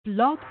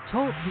Blog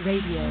Talk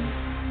Radio.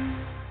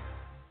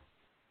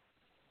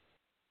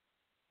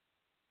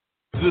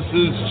 This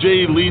is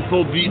Jay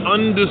Lethal, the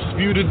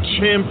undisputed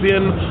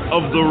champion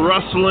of the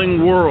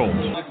wrestling world.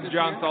 This is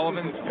John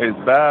Sullivan. It's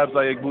Babs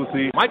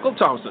Ayagbusi. Michael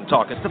Thompson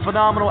talking. It's the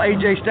phenomenal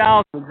AJ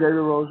Styles.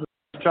 Xavier Rose.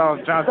 Charles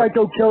Johnson.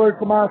 Psycho Killer,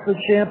 Tommaso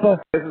Ciampa.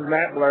 This is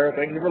Matt Blair.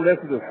 Thank you for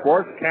listening to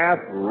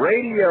Sportscast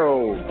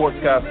Radio.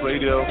 Sportscast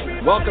Radio.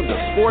 Welcome to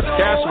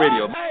Sportscast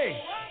Radio.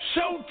 Hey,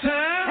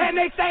 showtime! And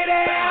they say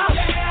that,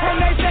 and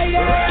they say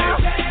that,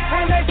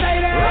 and they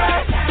say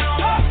that.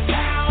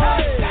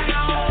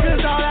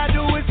 Cause all I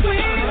do is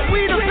win.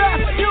 We the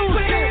best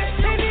music.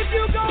 And if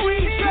you go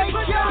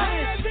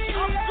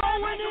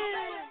I'm going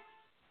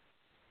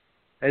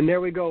in. And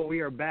there we go. We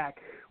are back.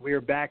 We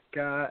are back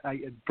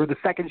for the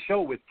second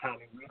show with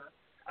Tommy Rita.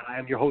 I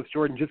am your host,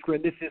 Jordan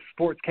Jiskra. This is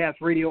Sportscast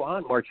Radio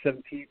on March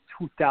 17th,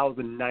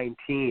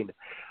 2019.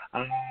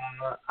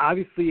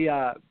 Obviously,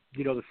 the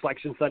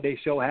Selection Sunday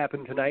show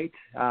happened tonight.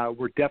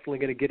 We're definitely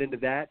going to get into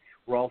that.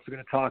 We're also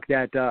going to talk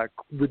that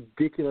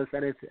ridiculous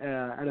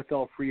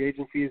NFL free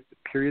agency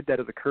period that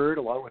has occurred,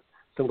 along with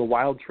some of the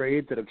wild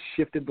trades that have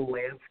shifted the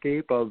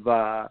landscape of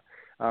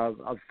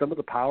some of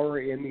the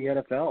power in the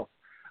NFL.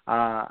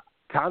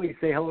 Tommy,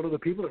 say hello to the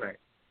people tonight.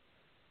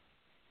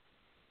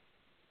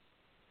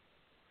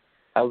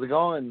 How's it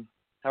going?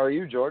 How are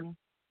you, Jordan?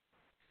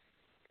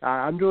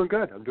 I'm doing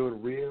good. I'm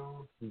doing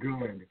real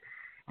good.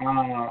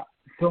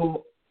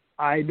 So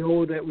I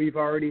know that we've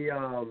already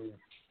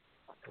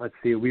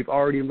we've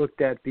already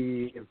looked at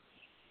the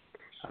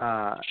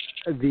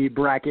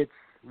brackets.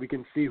 We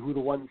can see who the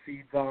 1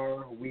 seeds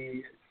are.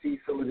 We see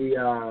some of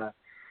the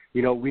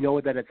we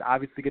know that it's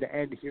obviously going to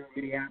end here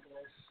in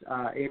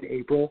Minneapolis in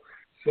April.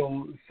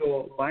 So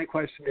my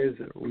question is,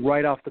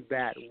 right off the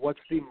bat, what's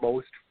the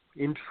most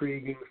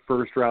intriguing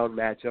first-round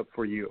matchup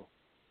for you?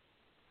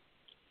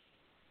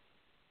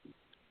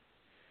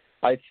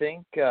 I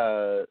think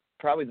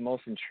probably the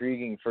most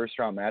intriguing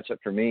first-round matchup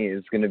for me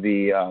is going to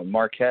be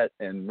Marquette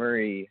and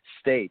Murray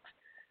State,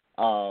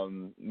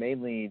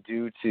 mainly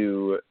due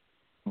to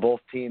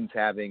both teams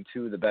having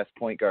two of the best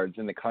point guards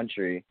in the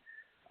country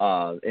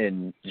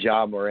in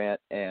Ja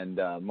Morant and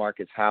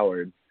Marcus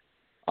Howard.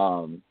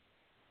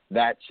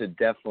 That should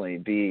definitely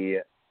be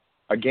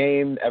a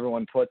game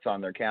everyone puts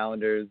on their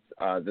calendars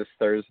this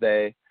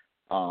Thursday.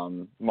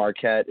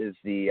 Marquette is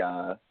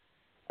I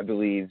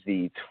believe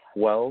the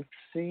 12th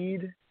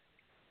seed,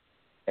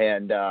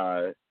 and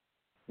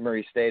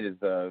Murray State is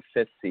the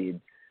 5th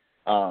seed.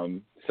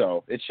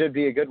 So it should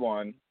be a good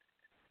one.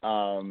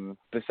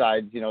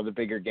 Besides, the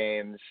bigger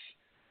games.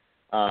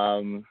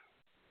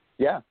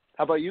 Yeah.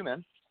 How about you,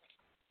 man?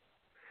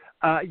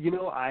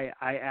 I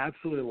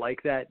absolutely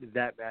like that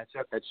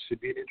matchup. That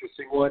should be an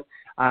interesting one.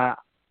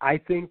 I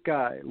think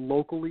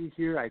locally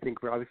here, I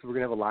think we're going to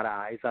have a lot of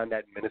eyes on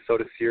that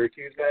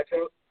Minnesota-Syracuse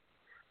matchup.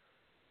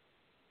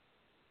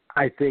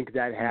 I think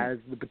that has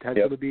the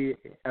potential to be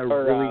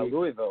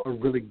Louisville.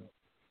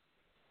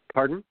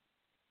 Pardon?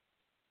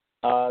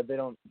 They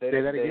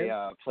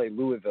play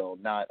Louisville,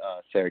 not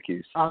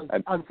Syracuse.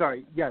 I'm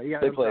sorry. Yeah.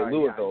 They play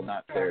Louisville,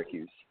 not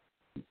Syracuse.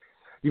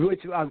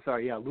 I'm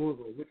sorry,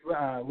 Louisville, which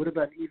would have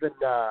been even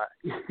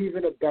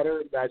a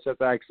better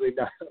matchup, actually.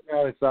 Now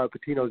if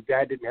Patino's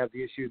dad didn't have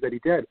the issues that he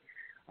did.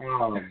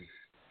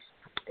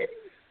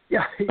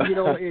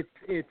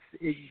 It's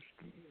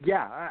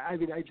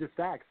just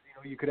facts.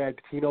 You could add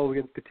Patino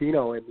against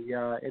Patino in the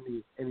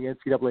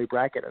NCAA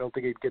bracket. I don't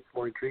think it gets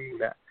more intriguing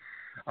than that.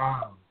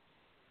 I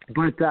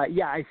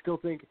still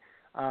think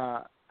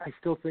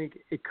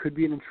it could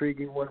be an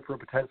intriguing one for a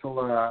potential.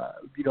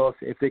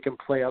 If they can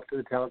play up to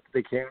the talent that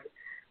they can.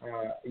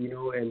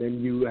 And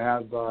then you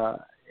have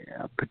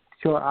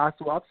potential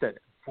awesome upset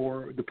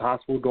for the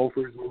possible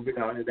Gophers moving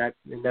on in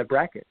that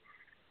bracket.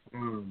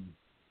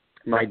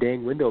 My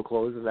dang window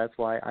closed, and that's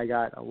why I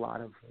got a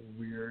lot of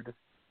weird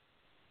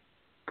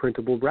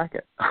printable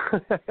bracket.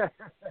 And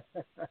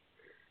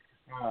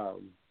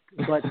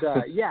then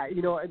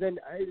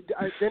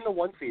the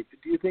 1 seed.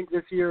 Do you think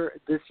this year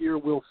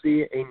we'll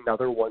see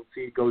another 1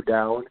 seed go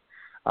down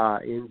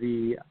in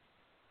the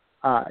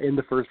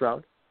first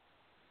round?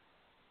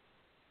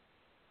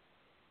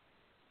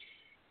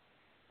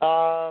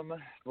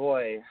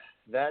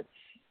 That's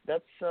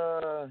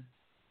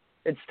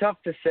it's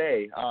tough to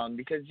say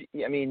because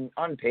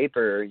on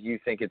paper you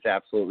think it's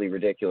absolutely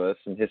ridiculous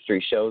and history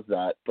shows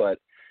that, but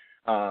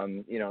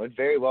it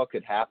very well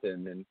could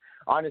happen. And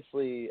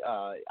honestly,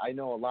 I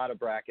know a lot of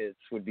brackets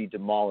would be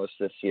demolished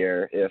this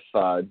year if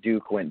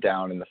Duke went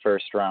down in the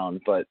first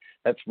round, but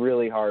that's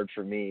really hard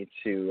for me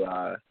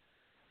to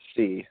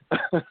see.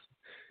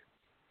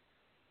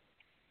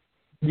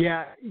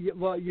 Yeah,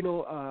 well,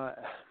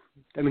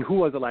 who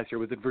was it last year?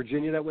 Was it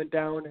Virginia that went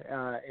down?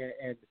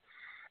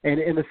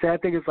 And the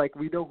sad thing is,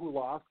 we know who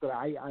lost, but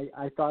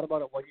I thought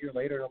about it 1 year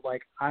later, and I'm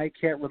like, I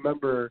can't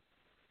remember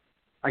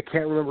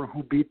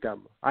who beat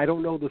them. I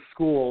don't know the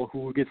school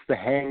who gets to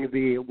hang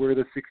we're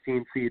the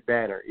 16 seed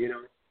banner,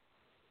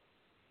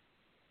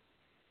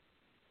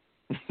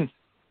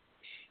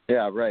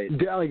 Yeah, right.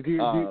 Do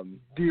you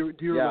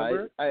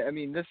remember? I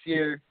mean, this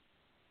year.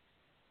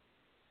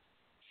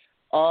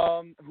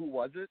 Who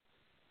was it?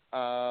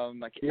 I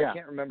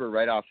can't remember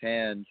right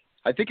offhand.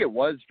 I think it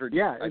was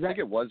Virginia. I think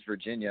it was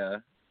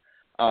Virginia.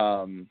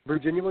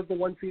 Virginia was the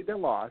 1 seed that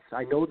lost.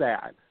 I know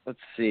that. Let's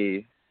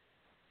see.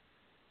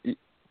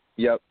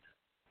 Yep.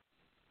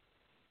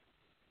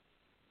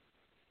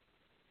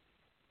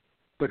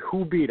 But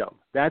who beat them?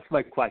 That's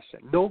my question.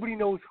 Nobody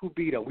knows who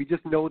beat them. We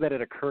just know that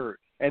it occurred.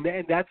 And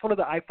that's one of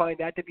the, I find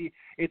that to be,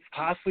 it's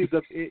possibly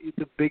the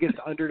biggest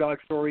underdog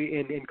story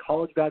in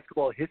college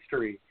basketball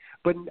history.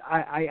 But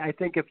I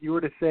think if you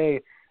were to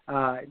say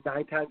 9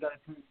 times out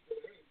of 10,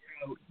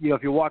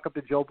 if you walk up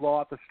to Joe Blow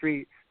off the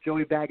street,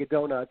 Joey Bag of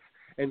Donuts,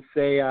 and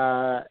say,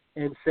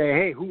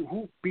 hey,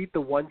 who beat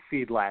the 1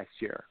 seed last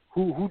year?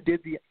 Who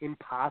did the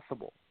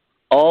impossible?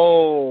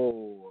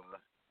 Oh,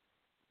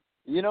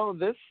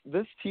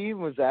 this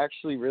team was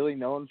actually really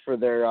known for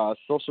their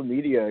social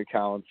media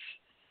accounts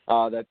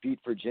that beat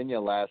Virginia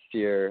last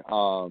year.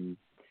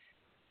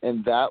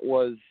 And that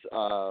was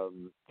the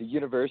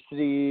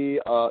University,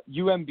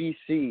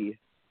 UMBC.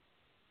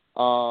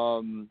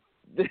 And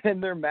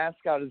their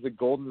mascot is the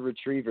Golden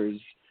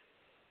Retrievers.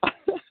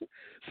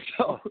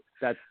 So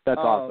that's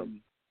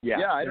awesome.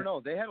 Yeah, I don't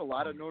know. They had a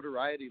lot of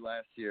notoriety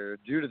last year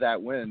due to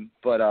that win.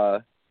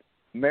 But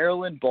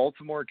Maryland,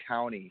 Baltimore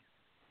County.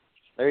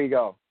 There you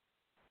go.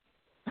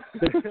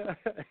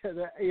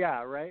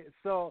 Yeah, right.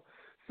 So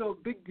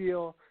big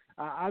deal.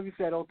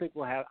 Obviously, I don't think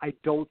we'll have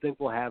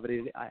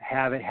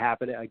it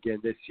happen again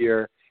this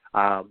year.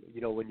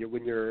 When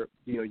you're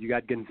you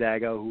got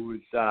Gonzaga,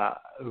 who's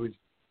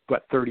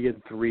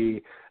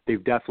 30-3.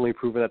 They've definitely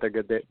proven that they're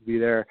good to be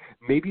there.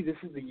 Maybe this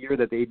is the year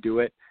that they do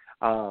it.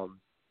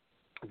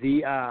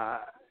 The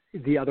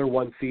other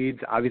 1 seeds,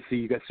 obviously,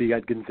 you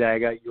got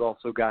Gonzaga. You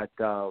also got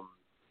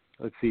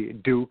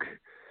Duke.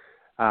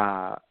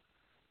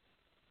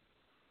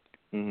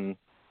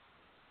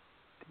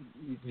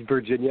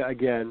 Virginia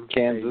again,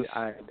 Kansas,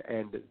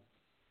 and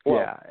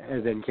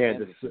then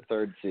Kansas, the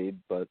 3rd seed,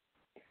 but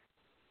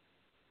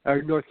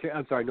North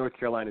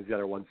Carolina is the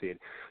other 1 seed.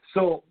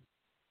 So,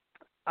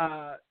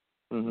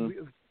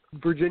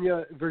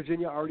 Virginia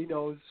already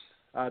knows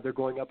they're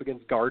going up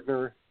against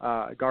Gardner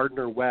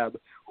Webb,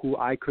 who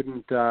I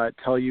couldn't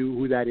tell you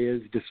who that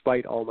is,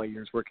 despite all my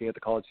years working at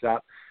the college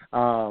shop.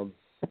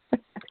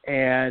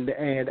 And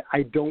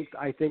I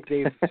think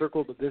they've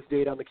circled this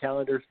date on the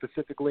calendar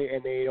specifically,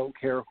 and they don't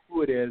care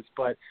who it is,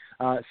 but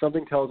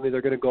something tells me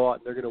they're going to go out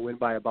and they're going to win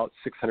by about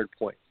 600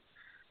 points.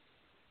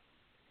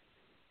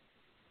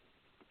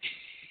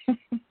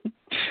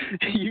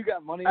 You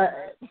got money on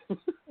that?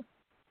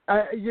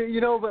 But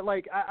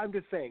I'm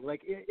just saying,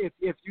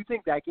 if you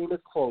think that game is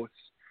close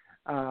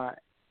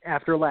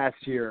after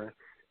last year,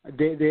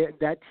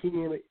 that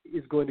team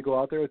is going to go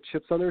out there with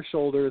chips on their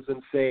shoulders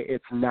and say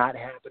it's not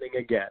happening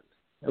again.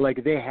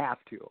 They have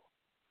to.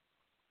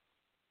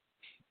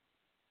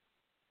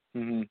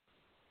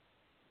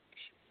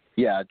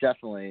 Yeah,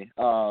 definitely.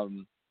 Oh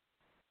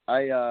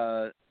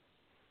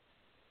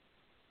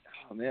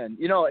man,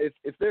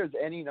 if there's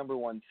any number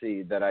 1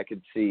 seed that I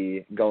could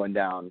see going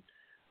down,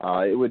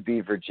 it would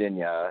be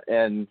Virginia.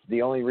 And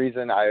the only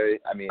reason I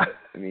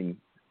mean,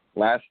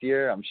 last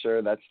year, I'm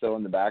sure that's still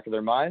in the back of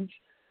their minds.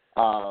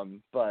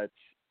 But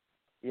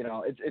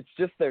it's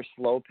just their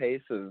slow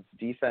pace of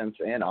defense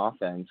and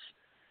offense.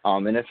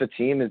 And if a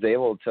team is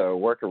able to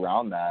work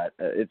around that,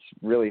 it's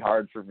really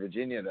hard for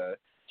Virginia to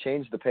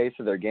change the pace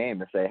of their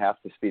game if they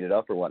have to speed it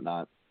up or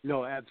whatnot.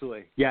 No,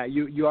 absolutely. Yeah,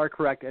 you are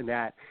correct in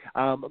that.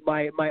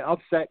 My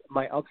upset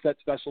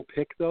special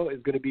pick though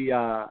is going to be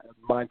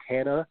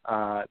Montana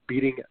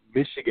beating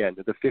Michigan,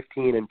 the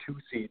 15-2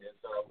 seed is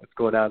what's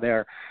going on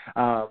there.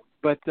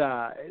 But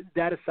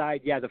that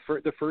aside, yeah, the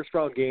first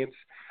round games,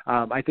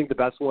 I think the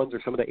best ones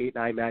are some of the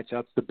 8-9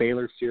 matchups. The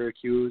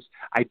Baylor-Syracuse.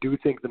 I do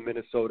think the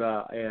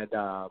Minnesota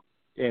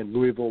and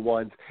Louisville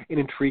ones an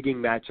intriguing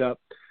matchup.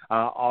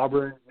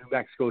 Auburn, New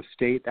Mexico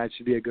State, that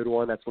should be a good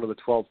one. That's one of the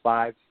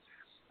 12-5s.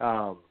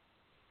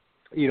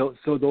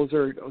 So those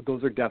are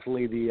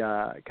definitely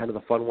the kind of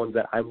the fun ones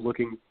that I'm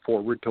looking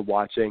forward to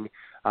watching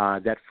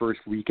that first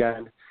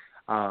weekend.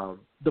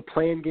 The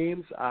play-in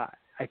games, I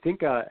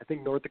think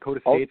North Dakota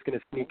State's going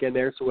to sneak in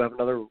there, so we'll have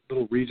another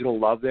little regional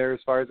love there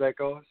as far as that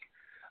goes.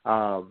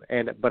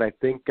 But I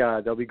think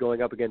they'll be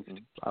going up against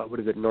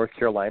North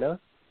Carolina.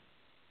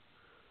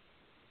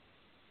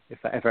 If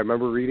I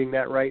remember reading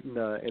that right in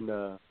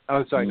the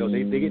oh sorry no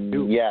they get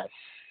Duke. Yes.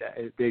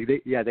 They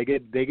get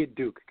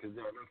Duke because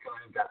they're North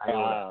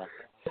Carolina.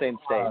 Same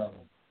state.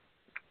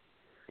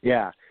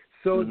 Yeah.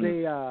 So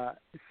that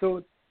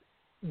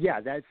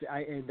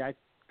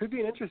could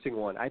be an interesting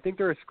one. I think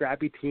they're a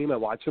scrappy team. I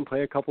watched them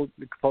play a couple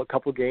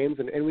games,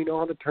 and we know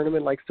how the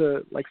tournament likes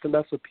to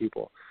mess with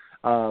people.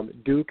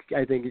 Duke,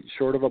 I think,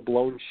 short of a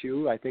blown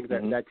shoe, I think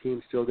that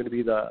team's still going to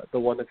be the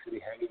one that's going to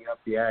be hanging up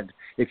the end.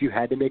 If you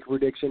had to make a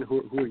prediction,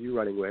 who are you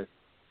running with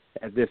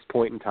at this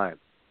point in time?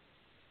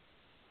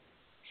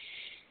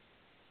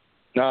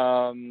 I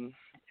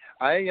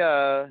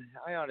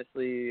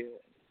honestly,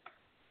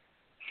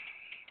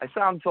 I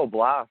sound so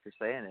blah for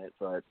saying it,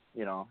 but,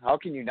 how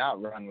can you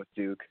not run with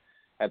Duke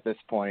at this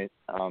point?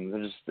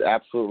 They're just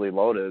absolutely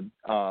loaded.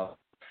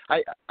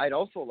 I'd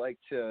also like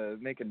to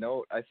make a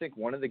note. I think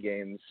one of the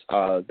games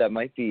that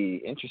might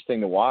be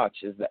interesting to watch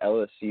is the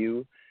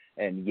LSU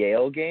and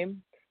Yale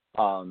game,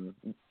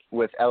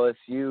 with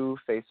LSU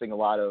facing a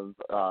lot of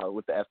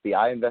with the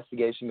FBI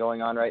investigation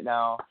going on right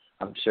now.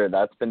 I'm sure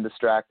that's been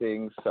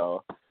distracting,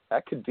 so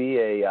that could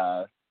be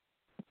an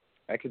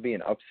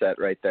upset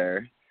right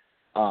there.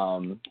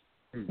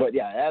 But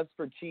yeah, as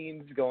for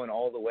teams going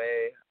all the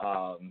way,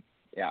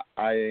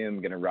 I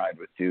am gonna ride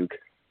with Duke,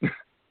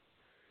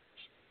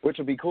 which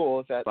would be cool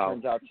if that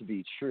turns out to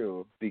be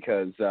true,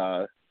 because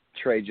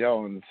Trey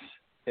Jones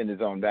in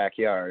his own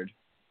backyard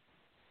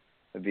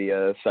would be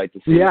a sight to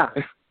see. Yeah.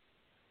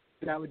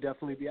 That would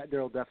definitely be. There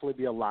will definitely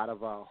be a lot of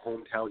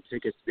hometown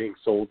tickets being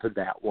sold to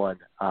that one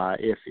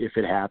if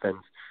it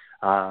happens.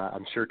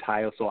 I'm sure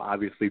Tyus will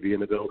obviously be in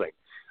the building,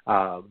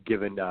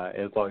 given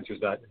as long as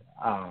there's not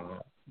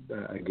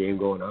a game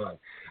going on.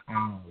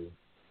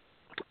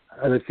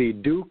 Let's see.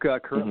 Duke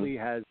currently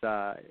has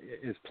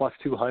is plus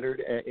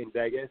 200 in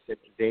Vegas.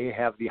 They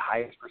have the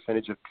highest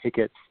percentage of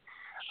tickets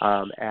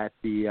at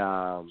the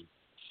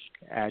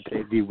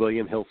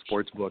William Hill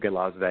Sportsbook in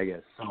Las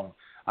Vegas. So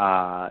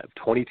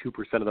 22%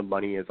 of the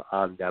money is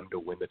on them to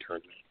win the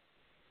tournament.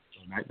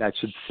 So that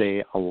should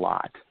say a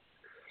lot.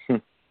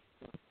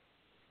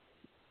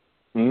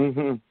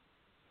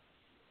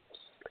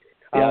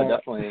 Yeah,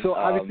 definitely. So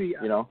obviously,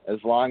 as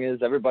long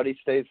as everybody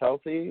stays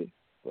healthy.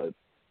 But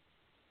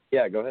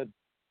yeah, go ahead.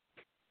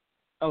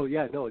 Oh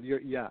yeah, no,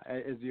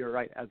 you're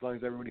right. As long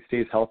as everybody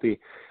stays healthy,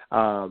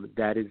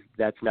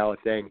 that's now a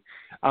thing.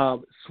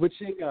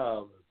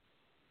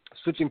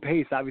 Switching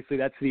pace, obviously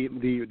that's the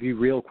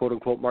real quote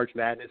unquote March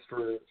Madness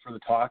for the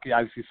talk.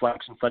 Obviously,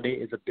 Selection Sunday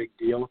is a big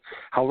deal.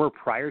 However,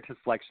 prior to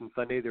Selection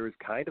Sunday, there was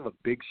kind of a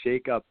big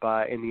shakeup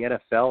in the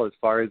NFL as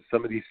far as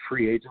some of these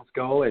free agents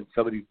go and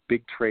some of these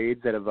big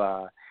trades that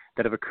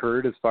have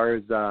occurred as far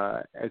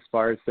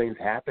as things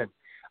happen.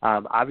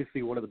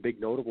 Obviously, one of the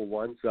big notable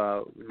ones.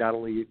 Not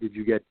only did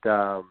you get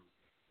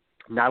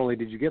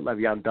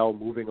Le'Veon Bell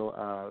moving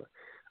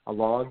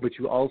along, but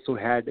you also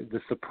had the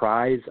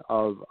surprise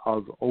of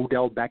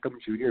Odell Beckham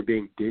Jr.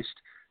 being dished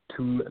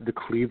to the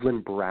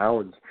Cleveland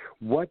Browns.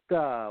 What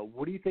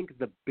do you think is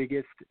the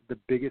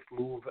biggest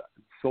move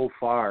so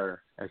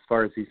far as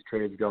these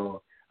trades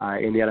go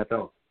in the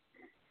NFL?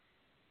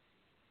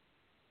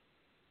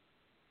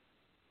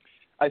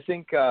 I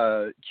think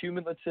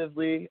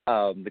cumulatively,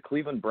 the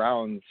Cleveland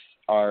Browns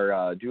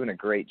are doing a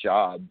great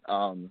job.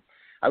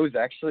 I was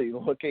actually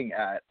looking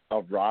at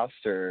a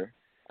roster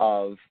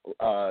of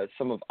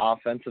some of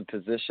offensive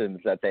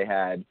positions that they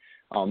had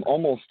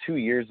almost 2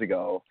 years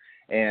ago,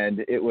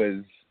 and it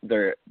was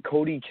their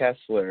Cody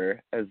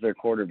Kessler as their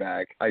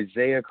quarterback,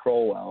 Isaiah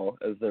Crowell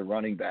as their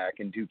running back,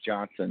 and Duke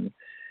Johnson,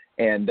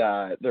 and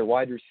their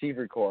wide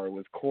receiver core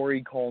was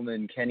Corey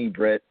Coleman, Kenny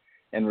Britt,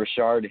 and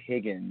Rashard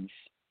Higgins,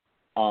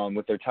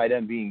 with their tight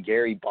end being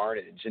Gary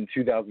Barnidge in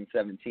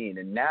 2017,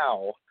 and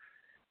now,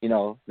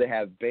 they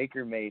have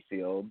Baker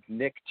Mayfield,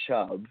 Nick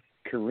Chubb,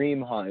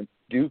 Kareem Hunt,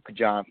 Duke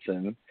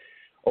Johnson,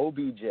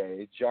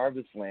 OBJ,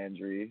 Jarvis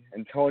Landry,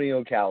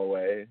 Antonio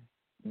Callaway,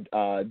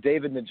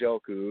 David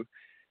Njoku,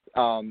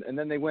 and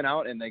then they went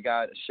out and they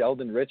got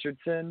Sheldon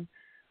Richardson.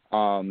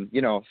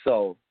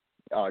 So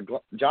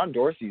John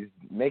Dorsey's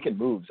making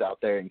moves out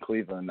there in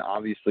Cleveland.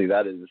 Obviously,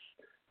 that's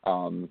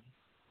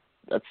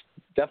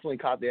definitely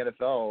caught the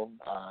NFL,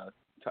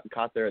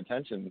 caught their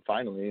attention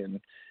finally, and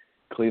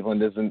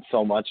Cleveland isn't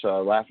so much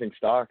a laughing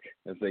stock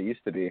as they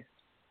used to be.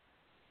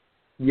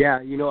 Yeah,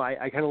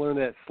 I kind of learned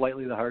that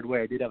slightly the hard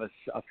way. I did have a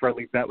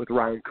friendly bet with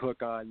Ryan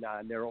Cook on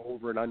their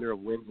over and under of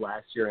wins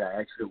last year, and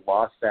I actually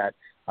lost that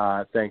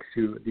thanks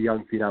to the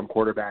young phenom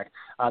quarterback.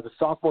 The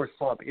sophomore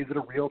slump, is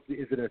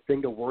it a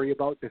thing to worry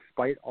about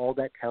despite all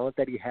that talent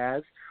that he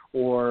has,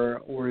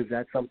 or is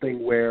that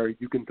something where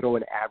you can throw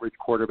an average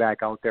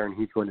quarterback out there and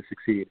he's going to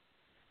succeed?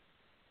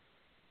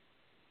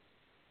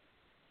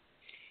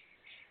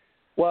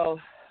 Well,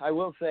 I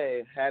will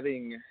say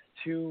having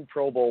two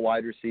Pro Bowl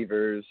wide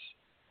receivers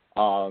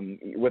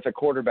with a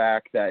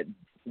quarterback that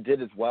did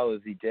as well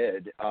as he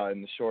did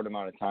in the short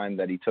amount of time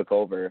that he took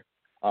over,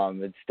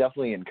 it's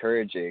definitely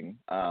encouraging.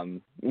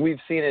 We've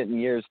seen it in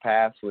years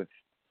past with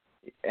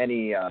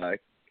any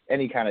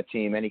kind of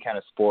team, any kind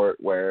of sport,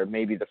 where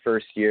maybe the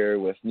first year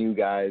with new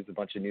guys, a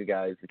bunch of new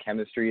guys, the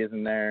chemistry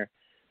isn't there.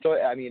 So,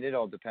 I mean, it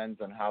all depends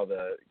on how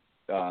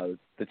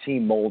the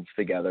team molds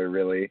together,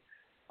 really.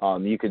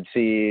 You could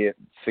see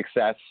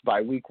success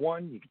by week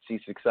 1. You could see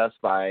success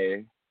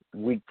by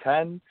week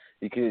 10.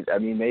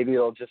 Maybe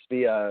it'll just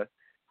be a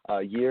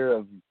year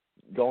of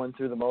going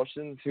through the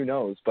motions. Who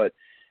knows?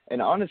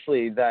 And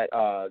honestly,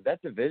 that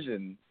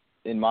division,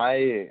 in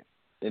my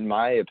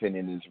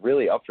opinion, is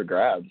really up for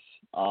grabs.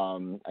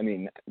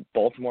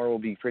 Baltimore will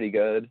be pretty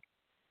good.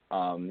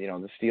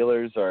 The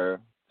Steelers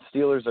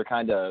are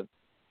kind of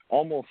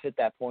almost hit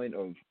that point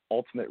of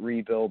ultimate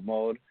rebuild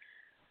mode.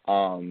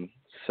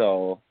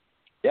 So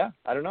yeah,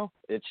 I don't know.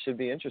 It should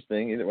be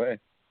interesting either way.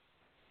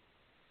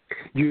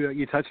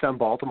 You touched on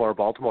Baltimore.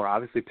 Baltimore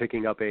obviously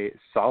picking up a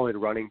solid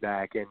running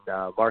back in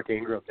Mark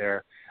Ingram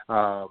there.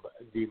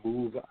 The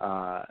move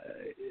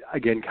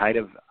again, kind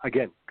of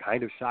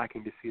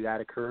shocking to see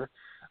that occur.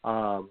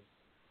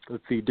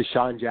 Let's see,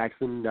 Deshaun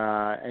Jackson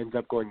ends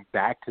up going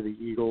back to the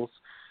Eagles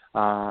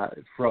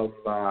from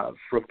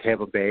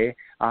Tampa Bay.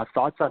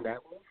 Thoughts on that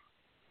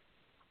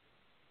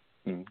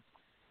move?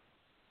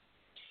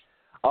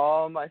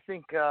 I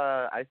think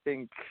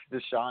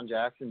Deshaun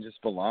Jackson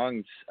just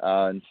belongs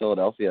in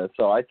Philadelphia,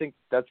 so I think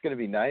that's going to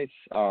be nice.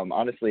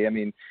 Honestly, I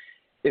mean,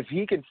 if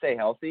he can stay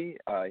healthy,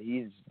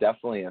 he's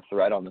definitely a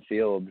threat on the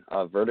field,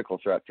 a vertical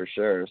threat for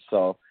sure.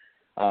 So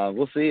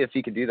we'll see if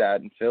he can do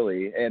that in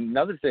Philly. And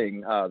another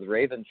thing, the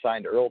Ravens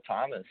signed Earl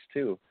Thomas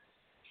too.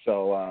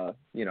 So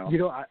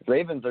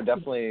Ravens are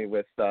definitely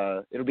with.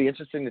 It'll be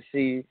interesting to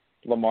see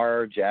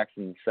Lamar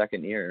Jackson's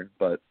second year,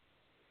 but.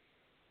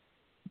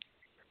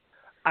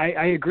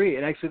 I agree,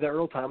 and actually the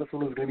Earl Thomas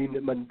one was going to be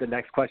the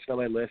next question on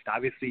my list.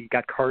 Obviously, he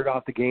got carted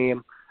off the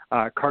game,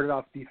 carted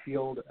off the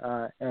field,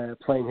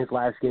 playing his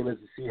last game as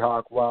a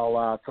Seahawk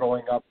while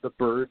throwing up the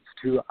birds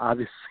to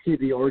obviously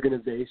the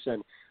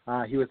organization.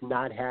 He was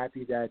not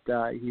happy that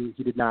he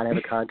did not have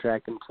a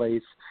contract in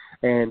place,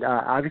 and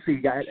obviously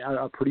he got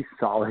a pretty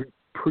solid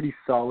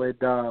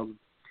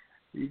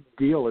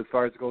deal as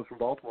far as it goes from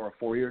Baltimore.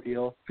 A 4-year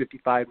deal,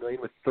 $55 million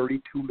with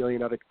 $32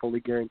 million of it fully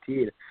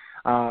guaranteed.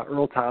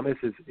 Earl Thomas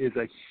is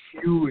a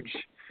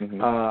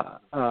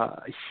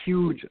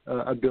huge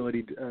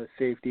ability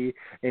safety,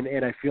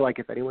 and I feel like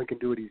if anyone can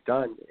do what he's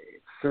done,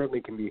 it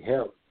certainly can be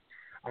him.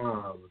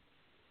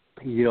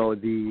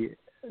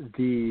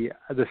 The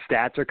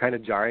stats are kind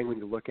of jarring when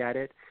you look at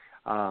it.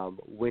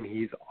 When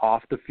he's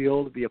off the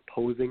field, the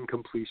opposing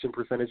completion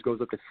percentage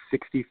goes up to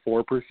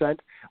 64%,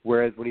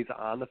 whereas when he's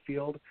on the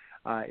field,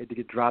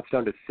 it drops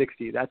down to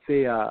 60. That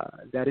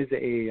is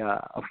a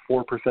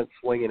 4%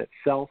 swing in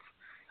itself.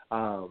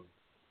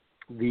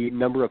 The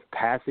number of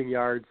passing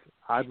yards,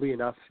 oddly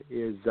enough,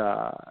 is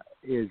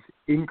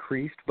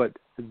increased, but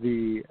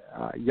the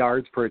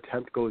yards per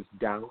attempt goes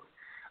down.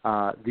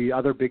 The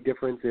other big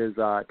difference is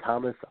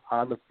Thomas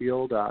on the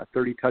field,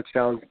 30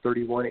 touchdowns,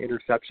 31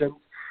 interceptions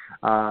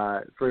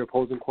for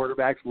opposing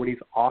quarterbacks. When he's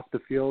off the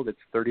field, it's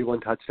 31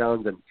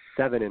 touchdowns and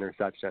 7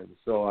 interceptions.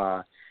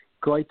 So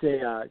quite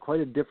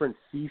a different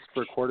feast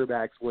for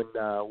quarterbacks when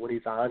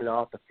he's on and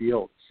off the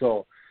field.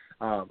 So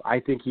I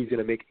think he's going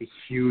to make a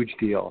huge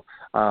deal.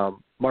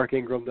 Mark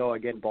Ingram, though,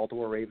 again,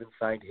 Baltimore Ravens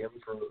signed him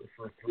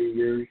for 3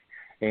 years,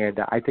 and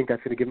I think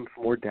that's going to give him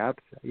some more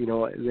depth.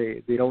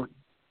 They don't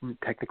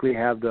technically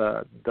have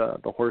the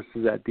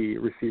horses at the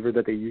receiver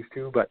that they used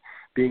to, but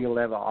being able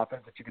to have an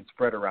offense that you can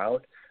spread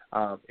around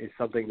is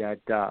something that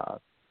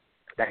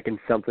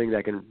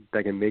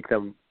can make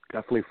them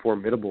definitely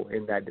formidable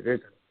in that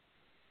division.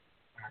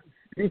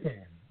 Speaking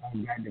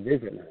of that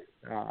division,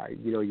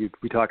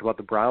 we talked about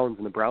the Browns,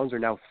 and the Browns are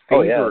now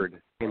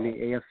favored in the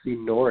AFC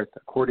North.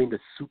 According to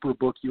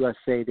Superbook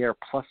USA, they are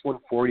plus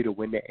 140 to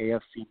win the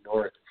AFC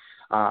North.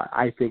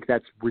 I think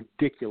that's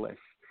ridiculous.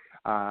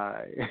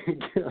 That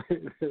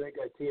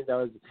team that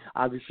was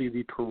obviously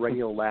the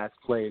perennial last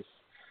place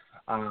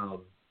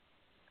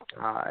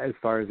as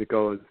far as it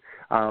goes.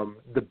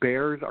 The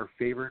Bears are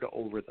favored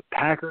over the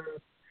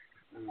Packers.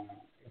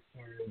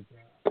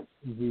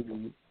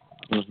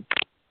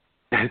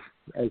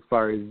 As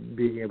far as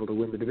being able to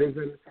win the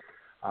division.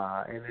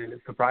 And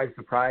then, surprise,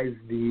 surprise,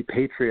 the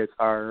Patriots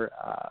are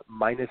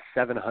minus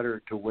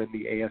 700 to win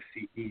the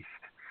AFC East.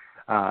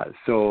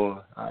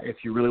 So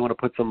if you really want to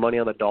put some money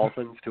on the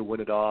Dolphins to win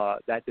it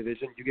that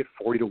division, you get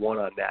 40 to 1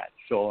 on that.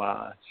 So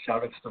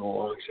shout out to the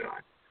long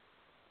shot.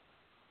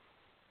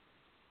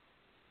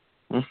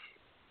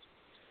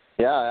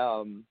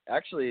 Yeah,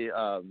 actually,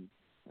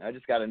 I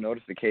just got a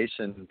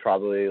notification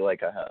probably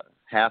like a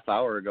half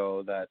hour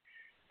ago that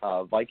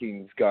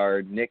Vikings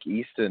guard Nick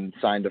Easton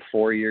signed a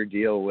 4-year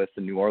deal with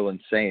the New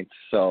Orleans Saints.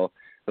 So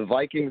the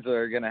Vikings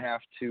are going to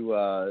have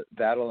to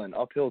battle an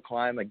uphill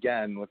climb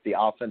again with the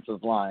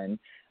offensive line.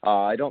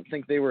 I don't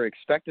think they were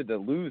expected to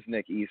lose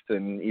Nick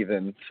Easton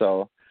even.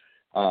 So,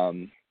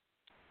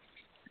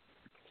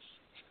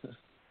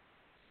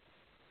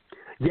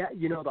 yeah,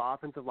 the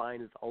offensive line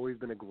has always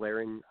been a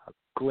glaring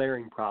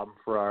problem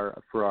for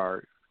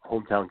our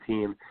hometown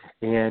team,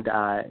 and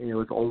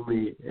it's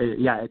only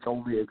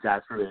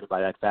exacerbated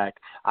by that fact.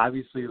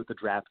 Obviously, with the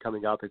draft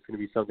coming up, it's going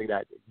to be something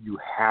that you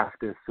have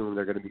to assume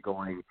they're going to be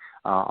going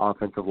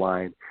offensive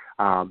line,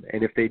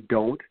 and if they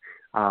don't,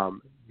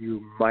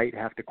 you might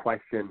have to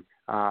question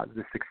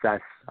the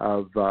success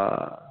of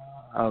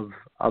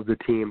the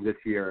team this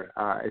year,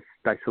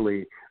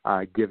 especially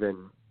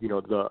given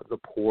the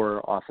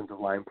poor offensive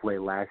line play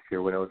last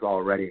year when it was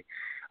already.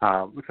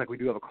 Looks like we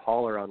do have a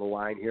caller on the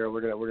line here.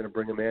 We're gonna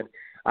bring him in.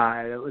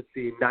 Let's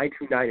see,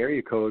 929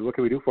 area code. What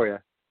can we do for you?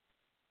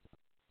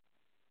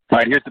 All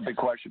right, here's the big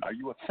question: are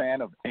you a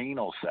fan of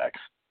anal sex?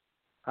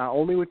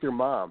 Only with your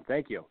mom.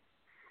 Thank you.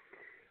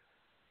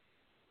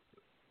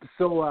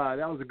 So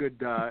that was a good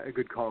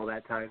call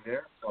that time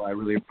there. So I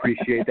really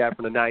appreciate that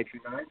from the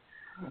 929.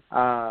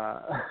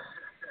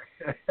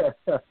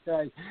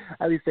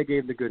 At least I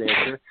gave him the good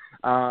answer.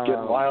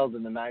 Getting wild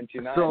in the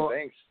 929. So,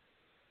 thanks.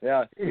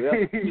 Yeah.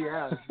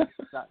 Yeah.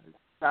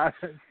 Shout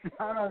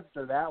out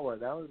to that one.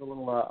 That was a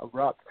little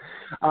abrupt.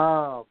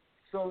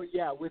 So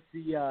yeah, with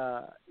the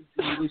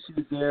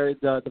issues there,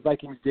 the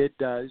Vikings did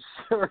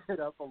shore it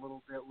up a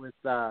little bit with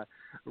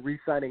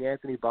re-signing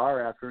Anthony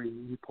Barr after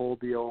he pulled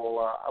the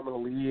old "I'm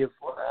going to leave."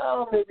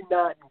 Well, maybe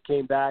not, and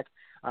came back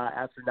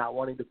after not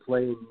wanting to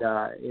play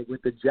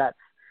with the Jets.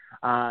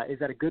 Is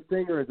that a good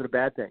thing or is it a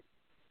bad thing?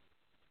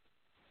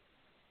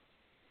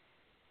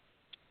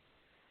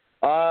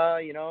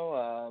 I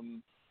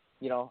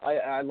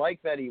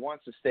like that he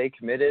wants to stay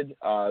committed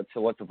to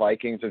what the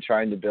Vikings are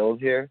trying to build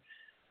here.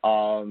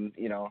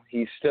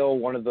 He's still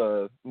one of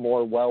the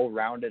more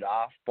well-rounded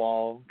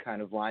off-ball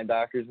kind of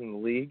linebackers in the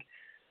league.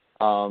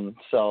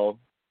 So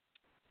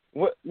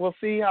we'll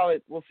see how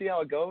it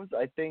goes.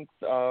 I think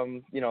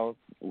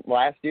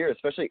last year,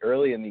 especially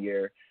early in the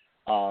year,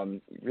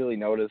 really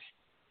noticed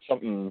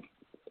something.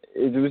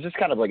 It was just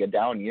kind of like a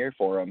down year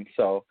for him.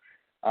 So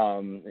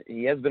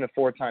he has been a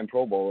 4-time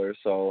Pro Bowler.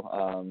 So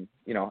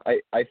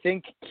I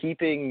think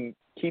keeping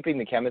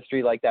the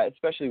chemistry like that,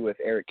 especially with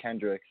Eric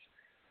Kendricks,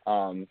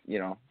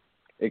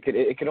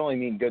 it could only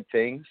mean good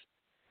things.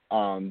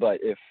 But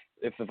if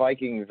the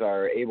Vikings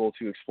are able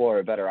to explore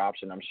a better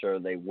option, I'm sure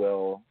they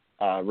will,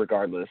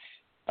 regardless,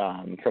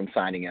 from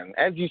signing him.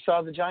 As you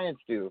saw the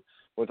Giants do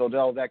with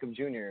Odell Beckham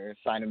Jr.,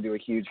 sign him to a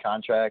huge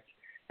contract,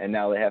 and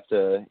now they have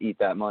to eat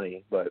that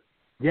money. But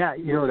yeah,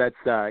 that's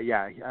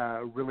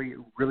really,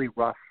 really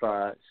rough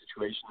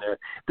situation there.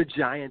 The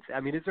Giants, I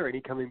mean, is there any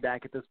coming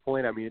back at this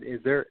point? I mean, is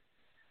it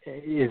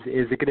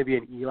going to be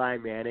an Eli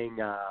Manning,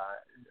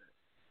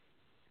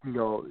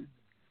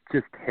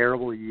 just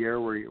terrible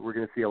year where we're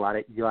going to see a lot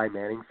of Eli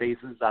Manning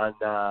faces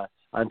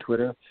on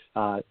Twitter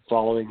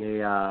following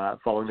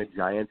the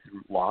Giants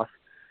loss?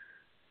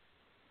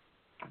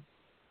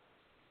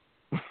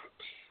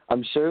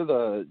 I'm sure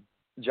the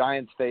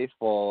Giants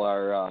faithful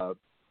are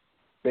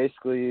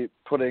basically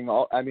putting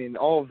all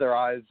of their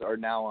eyes are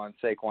now on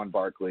Saquon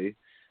Barkley,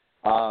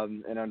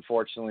 and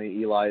unfortunately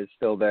Eli is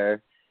still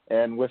there,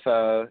 and with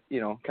a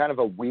kind of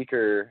a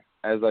weaker,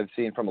 as I've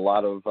seen from a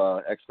lot of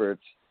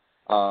experts,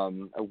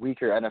 a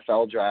weaker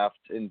NFL draft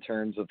in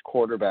terms of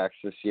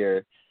quarterbacks this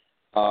year.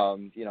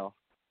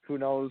 Who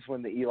knows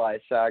when the Eli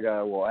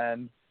saga will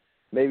end?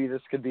 Maybe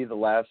this could be the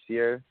last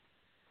year,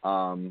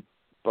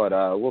 but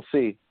we'll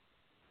see.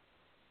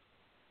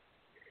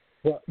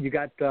 Well, you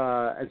got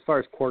as far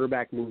as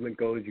quarterback movement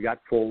goes, you got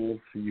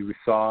Foles. You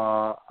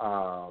saw,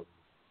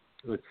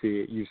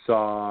 you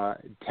saw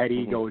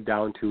Teddy go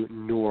down to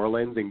New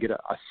Orleans and get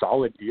a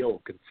solid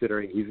deal,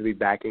 considering he's going to be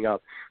backing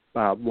up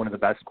one of the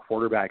best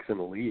quarterbacks in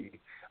the league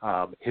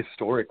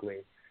historically.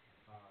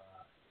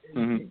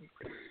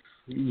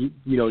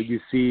 You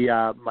see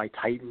my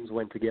Titans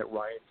went to get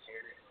Ryan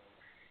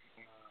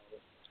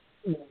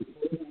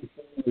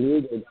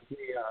Tannehill.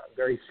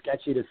 Very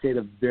sketchy to say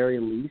the very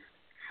least.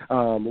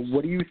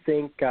 What do you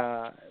think?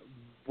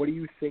 What do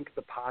you think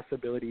the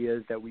possibility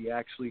is that we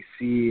actually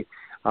see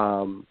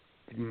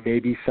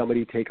maybe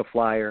somebody take a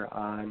flyer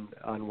on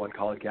one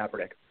Colin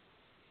Kaepernick?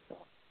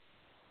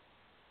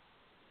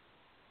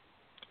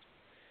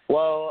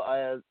 Well,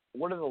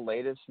 one of the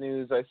latest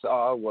news I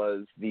saw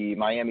was the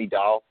Miami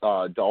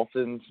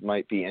Dolphins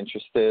might be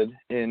interested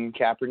in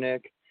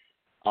Kaepernick.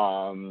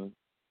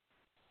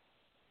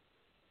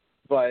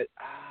 But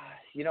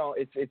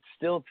it's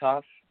still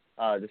tough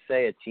to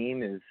say a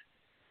team is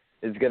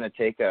going to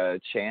take a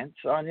chance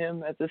on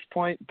him at this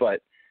point.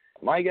 But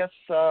my guess,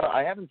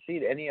 I haven't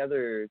seen any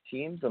other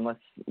teams, unless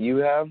you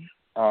have,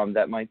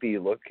 that might be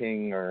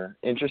looking or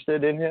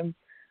interested in him,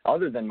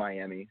 other than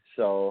Miami.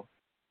 So,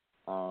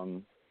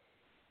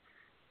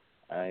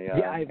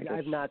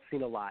 I've not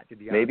seen a lot, to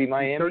be honest.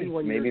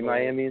 Maybe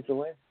Miami is the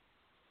way.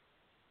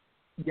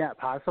 Yeah,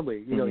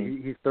 possibly.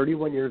 He's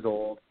 31 years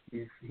old.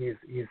 He's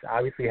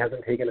obviously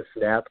hasn't taken a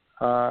snap.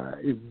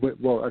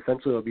 Well,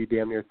 essentially it'll be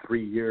damn near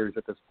 3 years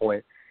at this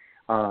point.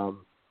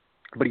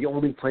 But he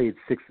only played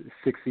six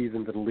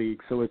seasons in the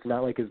league, so it's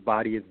not like his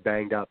body is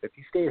banged up. If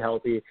he stayed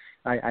healthy,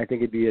 I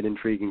think it'd be an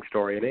intriguing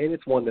story, and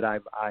it's one that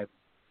I'm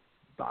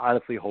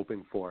honestly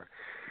hoping for.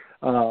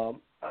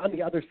 On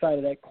the other side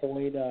of that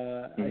coin,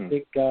 I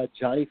think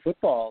Johnny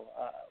Football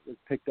was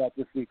picked up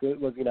this week,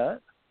 was he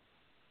not?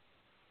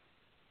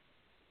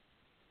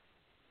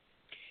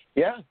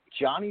 Yeah,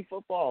 Johnny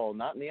Football,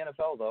 not in the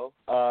NFL though.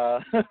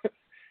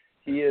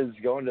 He is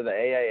going to the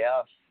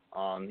AAF.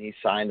 He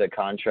signed a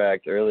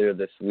contract earlier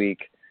this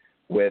week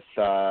with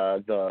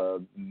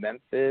the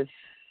Memphis.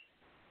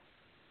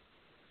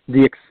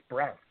 The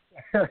Express.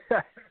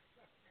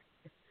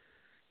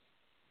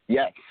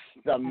 Yes,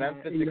 the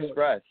Memphis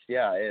Express.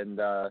 Yeah, and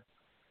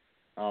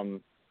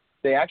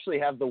they actually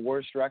have the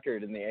worst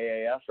record in the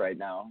AAF right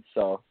now.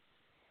 So.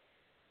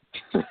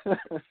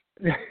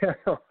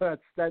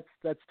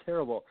 that's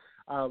terrible.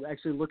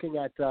 Actually, looking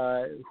at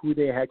who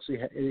they actually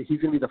he's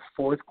going to be the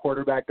fourth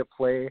quarterback to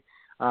play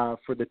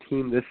for the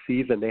team this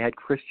season. They had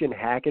Christian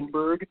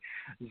Hackenberg,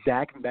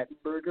 Zach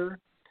Mettenberger,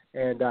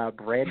 and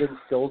Brandon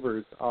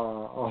Silver's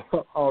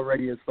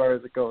already as far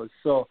as it goes.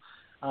 So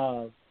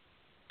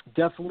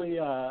definitely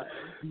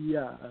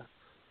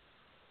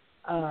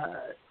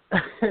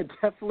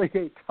definitely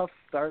a tough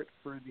start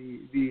for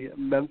the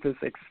Memphis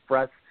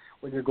Express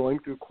when you're going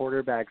through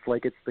quarterbacks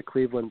like it's the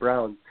Cleveland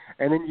Browns,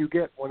 and then you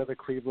get one of the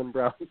Cleveland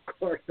Browns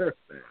quarterbacks.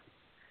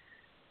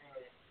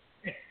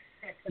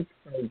 It's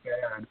so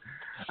bad.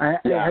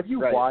 Have you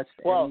watched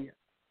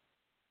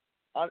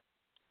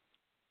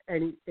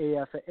any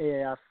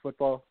AAF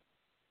football?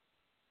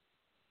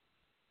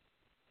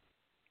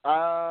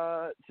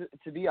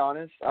 To be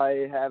honest,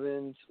 I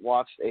haven't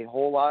watched a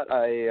whole lot.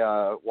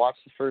 I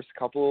watched the first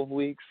couple of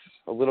weeks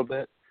a little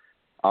bit,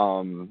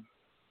 and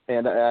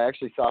I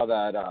actually saw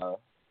that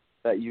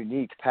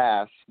unique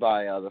pass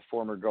by the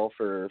former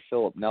golfer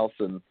Philip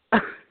Nelson.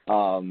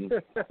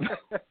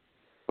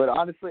 But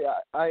honestly,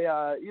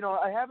 I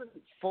haven't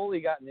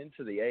fully gotten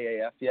into the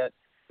AAF yet.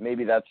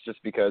 Maybe that's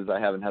just because I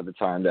haven't had the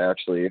time to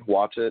actually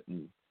watch it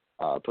and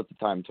put the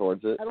time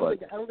towards it. I don't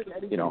think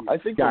anybody I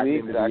think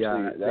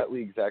that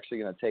league's actually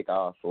going to take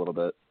off a little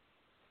bit.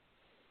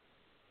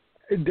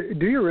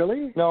 Do you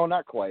really? No,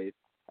 not quite.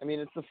 I mean,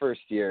 it's the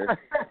first year.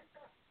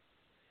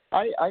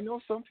 I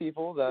know some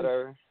people that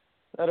are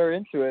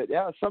into it.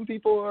 Yeah, some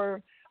people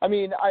are. I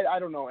mean, I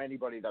don't know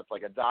anybody that's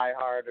like a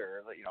diehard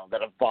or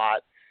that have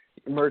bought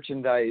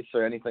merchandise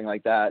or anything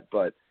like that.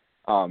 But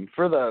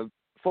for the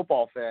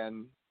football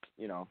fan,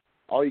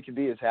 all you can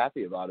be is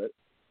happy about it.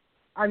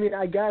 I mean,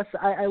 I guess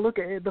I look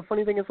at it. The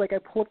funny thing is, like, I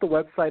pull up the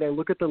website, I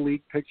look at the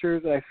league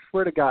pictures, and I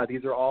swear to God,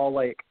 these are all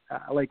these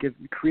are like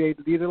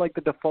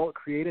the default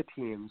creative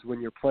teams when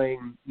you're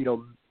playing,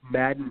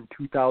 Madden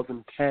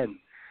 2010.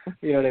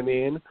 You know what I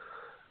mean?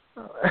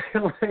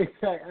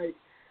 The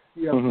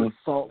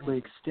Salt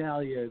Lake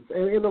Stallions,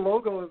 and the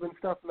logos and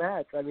stuff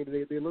match. I mean,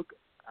 they look.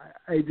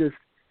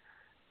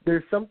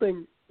 There's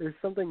something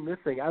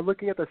missing. I'm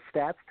looking at the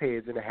stats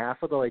page, and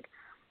half of the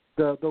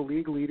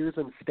league leaders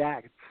in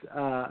sacks.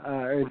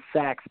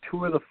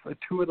 Two of the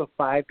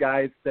five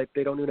guys that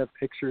they don't even have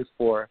pictures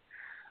for.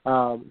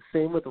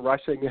 Same with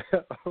rushing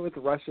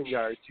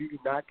yards. You do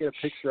not get a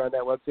picture on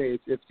that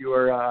webpage if you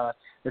are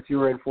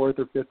in fourth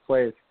or fifth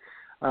place.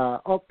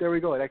 There we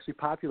go. It actually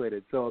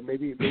populated. So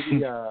maybe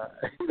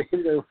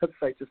their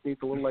website just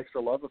needs a little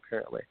extra love,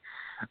 apparently.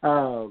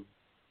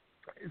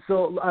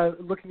 So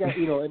looking at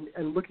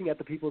and looking at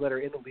the people that are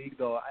in the league,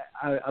 though,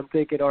 I'm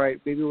thinking, all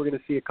right, maybe we're going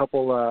to see a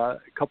couple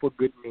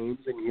good names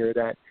in here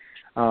that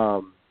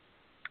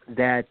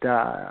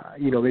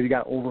maybe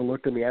got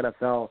overlooked in the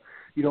NFL.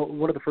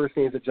 One of the first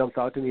names that jumps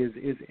out to me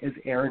is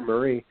Aaron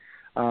Murray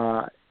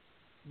as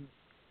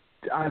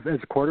a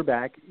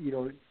quarterback.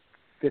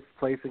 Fifth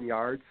place in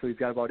yards, so he's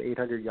got about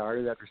 800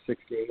 yards after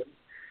 6 games.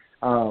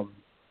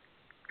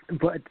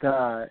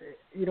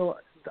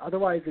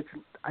 Otherwise,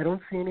 I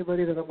don't see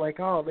anybody that I'm like,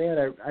 oh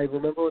man, I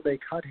remember when they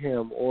cut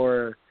him,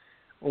 or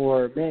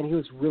man, he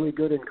was really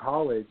good in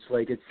college.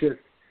 Like, it's just,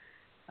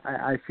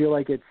 I feel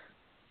like it's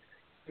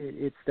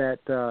that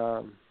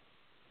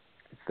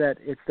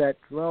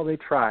well, they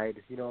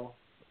tried.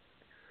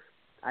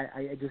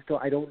 I just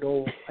don't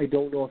know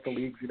if the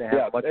league's going to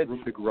have much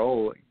room to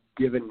grow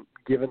given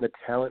the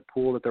talent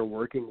pool that they're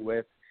working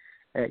with.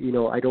 I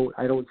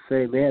don't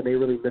say, man, they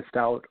really missed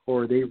out,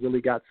 or they really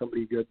got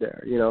somebody good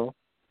there.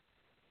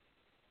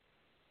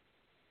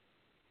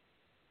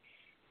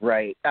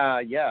 Right.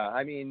 Yeah.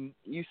 I mean,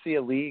 you see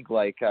a league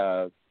like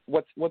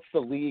what's the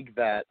league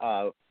that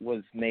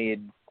was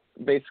made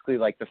basically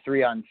like the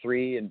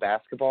 3-on-3 in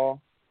basketball?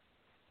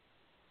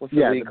 What's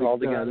the league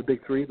called again? The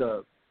Big Three.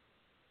 The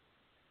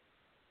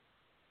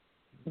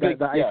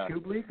Ice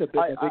Cube League. The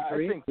Big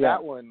Three. I think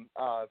that one.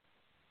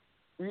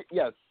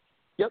 Yes.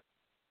 Yep.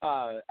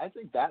 I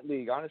think that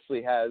league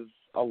honestly has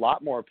a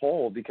lot more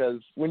pull, because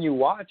when you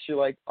watch, you're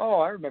like, oh,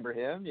 I remember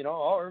him.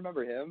 I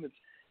remember him.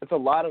 It's a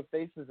lot of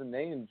faces and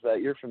names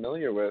that you're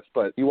familiar with,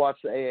 but you watch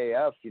the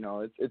AAF,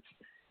 it's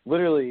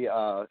literally,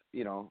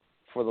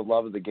 for the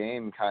love of the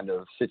game kind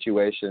of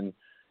situation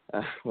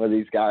where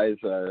these guys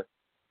are,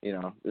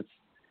 it's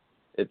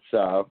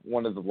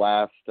one of the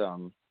last,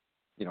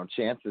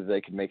 chances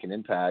they can make an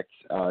impact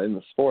in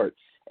the sport.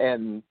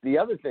 And the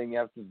other thing you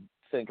have to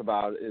think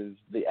about is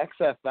the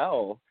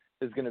XFL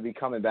is going to be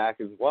coming back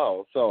as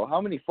well. So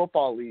how many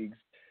football leagues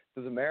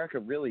does America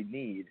really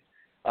need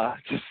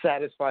to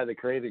satisfy the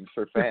cravings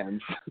for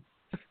fans?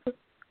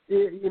 That's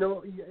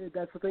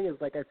the thing, is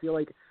like, I feel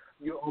like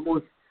you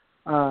almost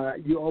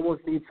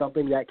need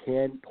something that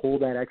can pull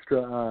that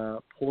extra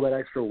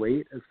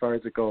weight as far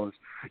as it goes.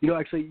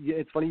 Actually,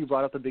 it's funny you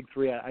brought up the Big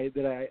Three. I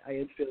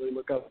instantly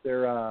look up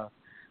their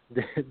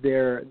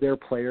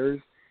players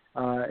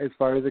as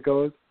far as it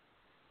goes,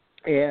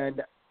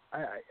 and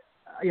I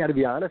got to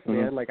be honest,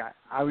 man. Like,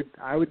 I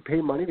would pay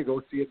money to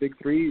go see a Big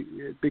Three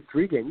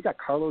game. You got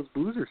Carlos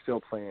Boozer still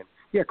playing.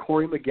 You got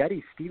Corey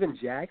Maggette, Steven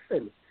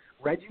Jackson,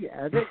 Reggie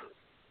Evans.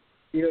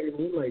 You know what I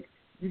mean? Like,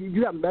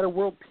 you got Meta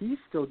World Peace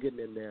still getting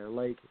in there.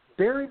 Like,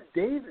 Baron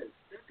Davis,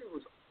 that dude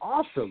was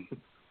awesome.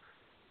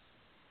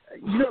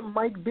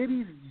 Mike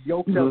Bibby's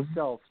yoked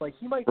himself. Like,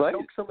 he might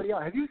choke somebody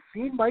out. Have you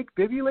seen Mike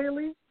Bibby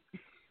lately?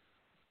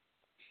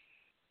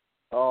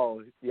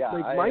 Oh, yeah.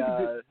 Like,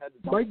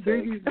 Mike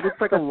Bibby looks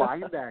like a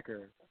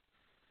linebacker.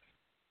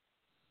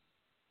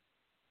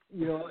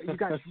 You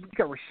got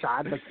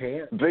Rashad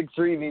McCann. Big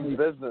three means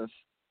business.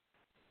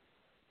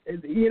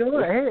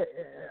 Hey,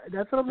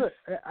 that's what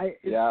I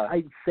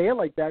say it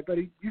like that, but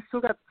you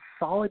still got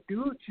solid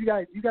dudes. You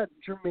got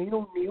Jermaine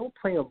O'Neal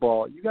playing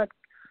ball. You got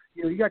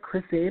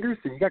Chris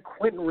Anderson. You got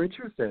Quentin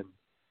Richardson.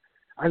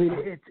 I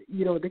mean,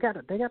 they got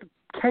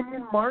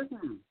Kenyon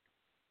Martin.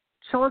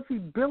 Chauncey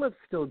Billups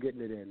still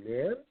getting it in,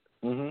 man.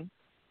 Mhm.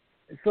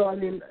 So I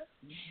mean,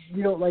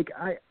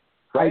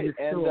 right,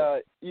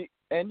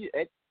 and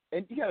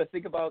you got to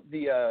think about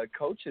the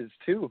coaches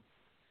too.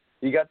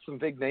 You got some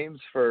big names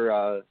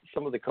for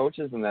some of the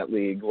coaches in that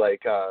league.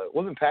 Like,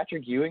 wasn't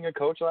Patrick Ewing a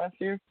coach last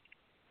year?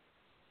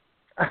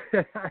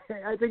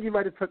 I think he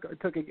might have took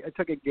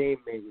a game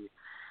maybe.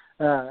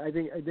 I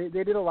think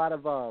they did a lot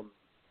of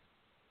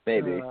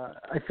maybe.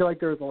 I feel like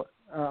there was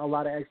a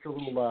lot of extra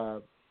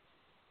little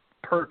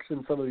perks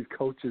in some of these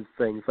coaches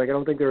things. Like, I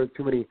don't think there was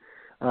too many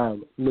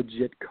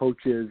legit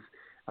coaches.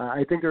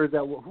 I think there was that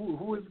who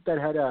was it that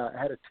had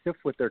a tiff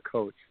with their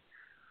coach?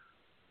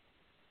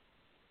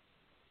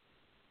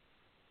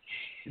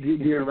 Do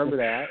you remember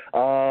that?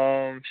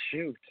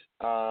 Shoot.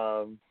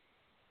 I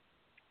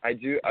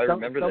do. I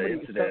remember the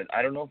incident.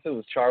 I don't know if it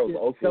was Charles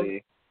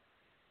Oakley.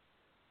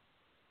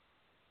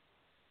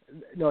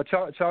 No,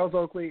 Charles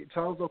Oakley.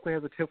 Charles Oakley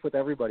has a tiff with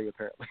everybody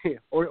apparently,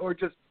 or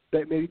just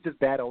maybe just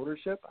bad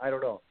ownership. I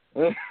don't know.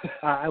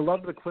 I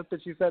love the clip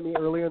that you sent me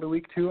earlier in the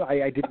week too.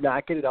 I did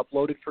not get it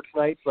uploaded for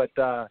tonight, but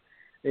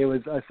it was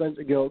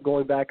essentially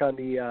going back on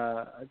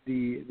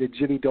the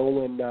Jimmy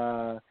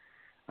Dolan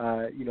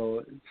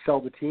sell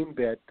the team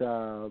bit.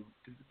 I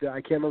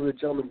can't remember the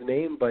gentleman's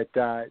name, but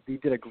he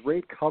did a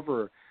great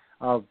cover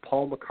of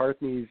Paul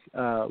McCartney's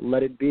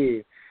 "Let It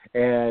Be,"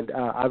 and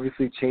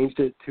obviously changed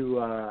it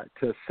to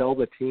sell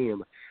the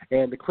team.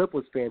 And the clip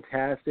was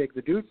fantastic.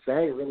 The dude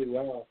sang really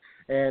well.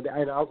 And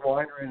I was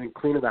wandering and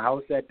cleaning the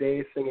house that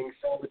day, singing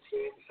 "Sell the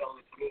Team, Sell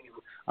the Team,"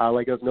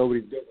 like it was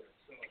nobody's business.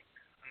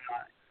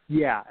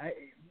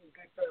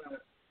 So,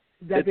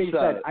 that being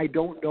said, I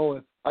don't know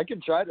if I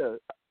could try to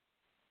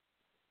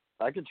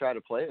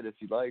play it if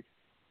you'd like.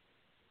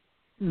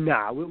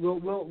 Nah,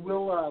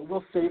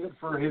 we'll save it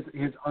for his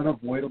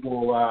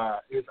unavoidable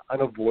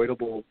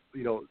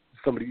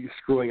somebody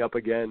screwing up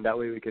again. That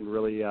way we can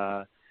really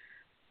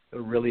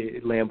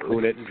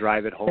lampoon it and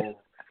drive it home.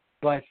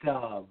 But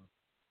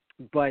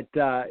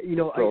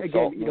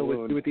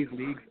again, with these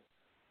leagues,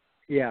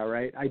 yeah,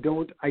 right. I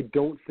don't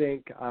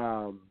think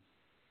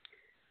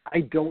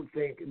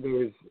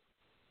there's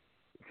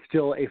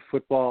still a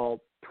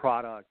football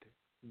product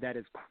that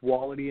is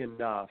quality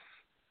enough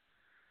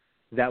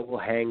that will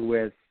hang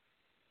with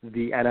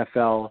the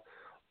NFL,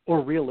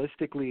 or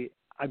realistically,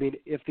 I mean,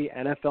 if the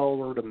NFL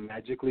were to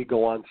magically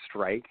go on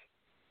strike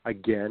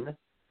again,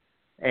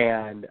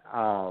 and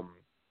all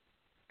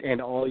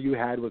you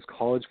had was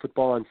college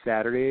football on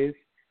Saturdays,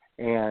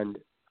 and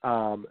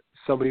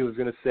somebody was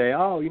going to say,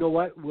 "Oh, you know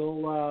what?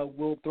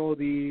 We'll throw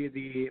the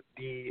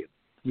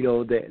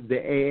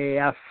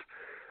AAF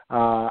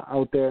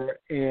out there,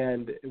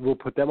 and we'll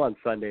put them on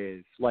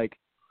Sundays." Like,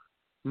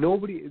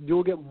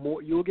 you'll get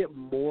more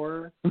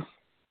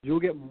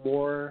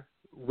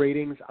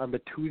ratings on the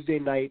Tuesday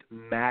night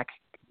MAC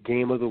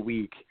game of the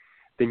week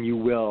than you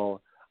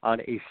will on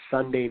a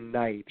Sunday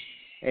night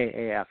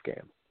AAF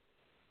game.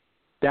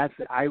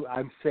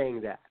 I'm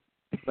saying that.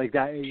 Like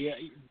that. Yeah,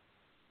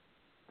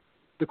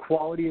 the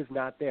quality is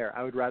not there.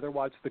 I would rather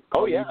watch the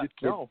collegiate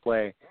kids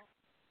play.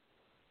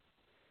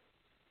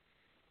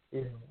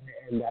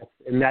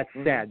 And that's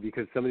sad,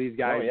 because some of these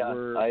guys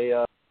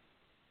were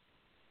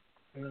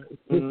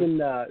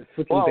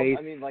switching base.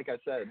 I mean, like I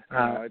said,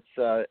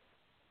 it's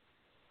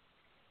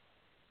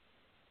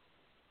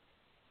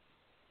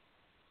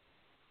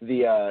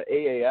the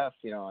AAF.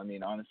 I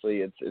mean,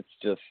 honestly,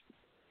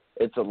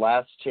 it's a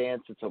last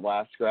chance. It's a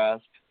last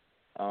grasp.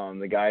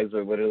 The guys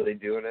are literally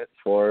doing it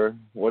for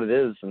what it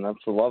is, and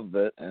that's the love of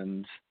it.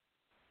 And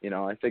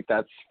I think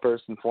that's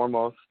first and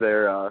foremost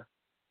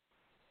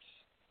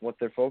what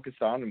they're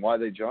focused on and why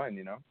they joined.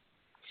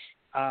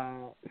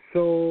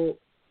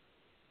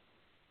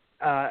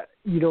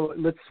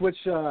 Let's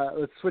switch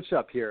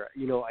up here.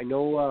 I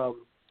know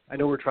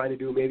we're trying to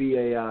do maybe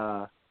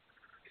a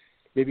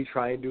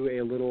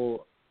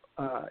little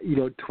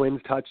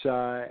Twins touch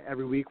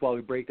every week while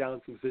we break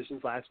down some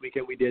positions. Last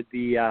weekend we did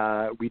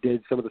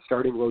some of the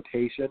starting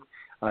rotation,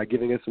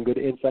 giving us some good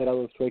insight on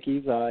those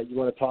Twinkies. You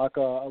want to talk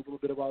a little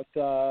bit about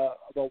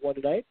one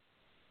tonight?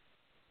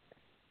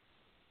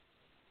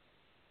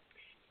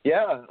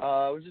 Yeah,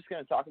 I was just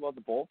going to talk about the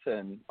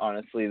bullpen,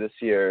 honestly, this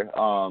year.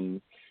 So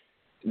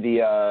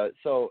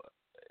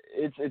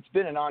it's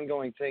been an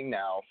ongoing thing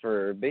now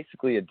for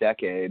basically a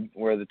decade,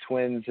 where the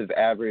Twins have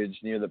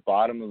averaged near the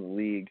bottom of the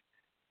league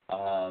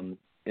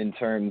in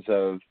terms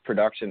of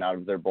production out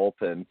of their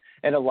bullpen.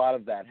 And a lot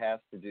of that has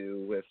to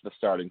do with the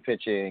starting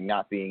pitching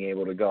not being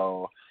able to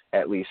go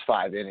at least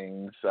 5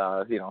 innings,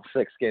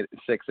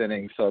 6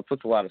 innings. So it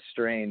puts a lot of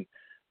strain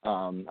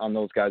on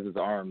those guys'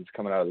 arms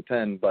coming out of the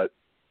pen. But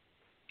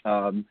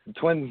the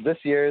Twins this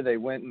year, they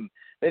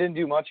didn't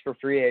do much for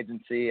free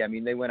agency. I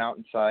mean, they went out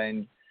and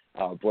signed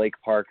Blake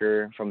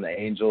Parker from the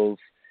Angels.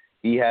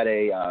 He had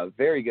a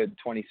very good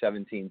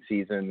 2017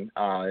 season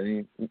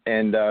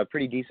and a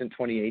pretty decent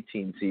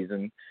 2018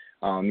 season.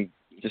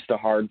 Just a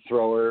hard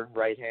thrower,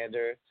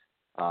 right-hander.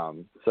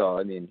 So,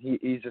 I mean,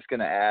 he's just going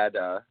to add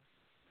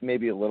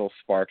maybe a little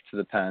spark to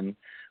the pen.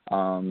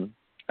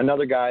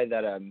 Another guy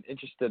that I'm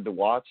interested to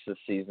watch this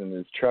season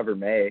is Trevor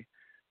May.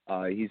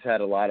 He's had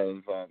a lot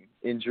of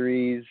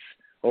injuries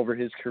over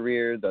his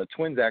career. The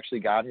Twins actually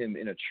got him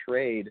in a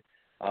trade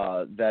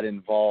that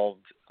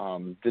involved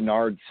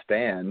Denard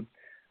Span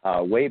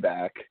way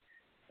back.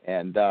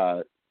 And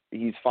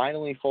he's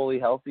finally fully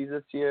healthy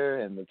this year,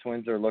 and the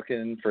Twins are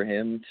looking for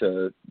him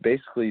to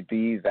basically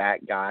be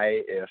that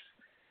guy if,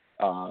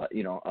 a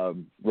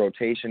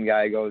rotation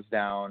guy goes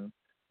down,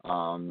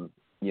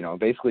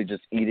 basically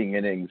just eating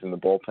innings in the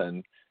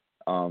bullpen.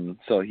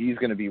 So he's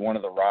going to be one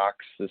of the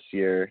rocks this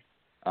year.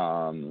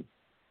 But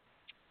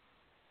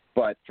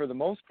for the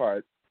most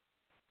part,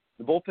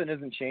 the bullpen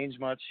hasn't changed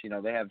much.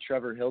 They have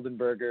Trevor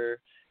Hildenberger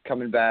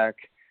coming back.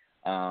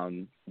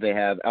 They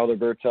have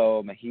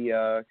Alberto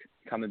Mejia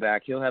coming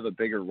back. He'll have a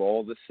bigger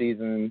role this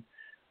season.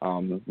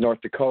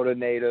 North Dakota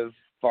native,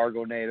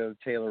 Fargo native,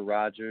 Taylor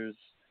Rogers,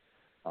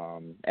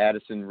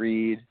 Addison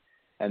Reed,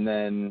 and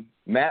then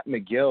Matt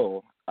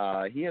McGill.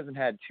 He hasn't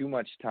had too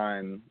much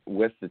time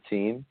with the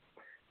team,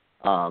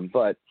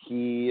 but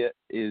he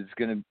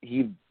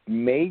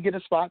may get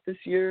a spot this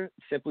year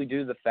simply due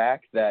to the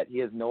fact that he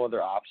has no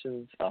other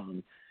options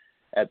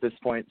at this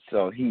point.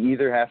 So he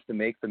either has to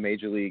make the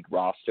major league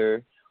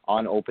roster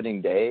on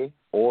opening day,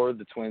 or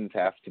the Twins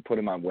have to put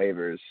him on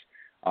waivers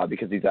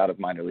because he's out of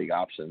minor league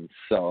options.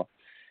 So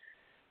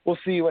we'll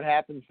see what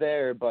happens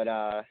there. But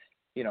to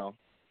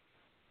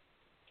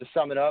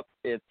sum it up,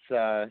 it's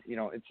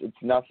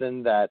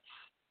nothing that's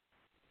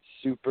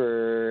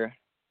super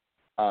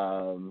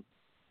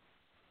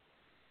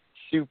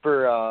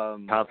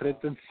confidence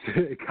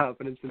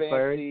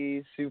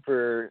inspiring.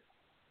 Super.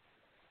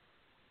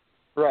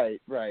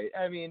 Right.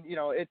 I mean,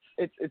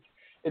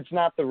 it's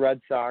not the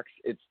Red Sox.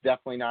 It's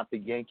definitely not the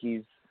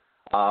Yankees.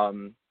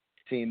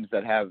 Teams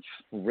that have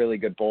really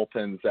good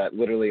bullpens that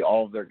literally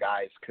all of their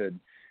guys could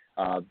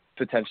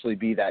potentially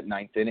be that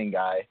ninth inning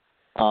guy.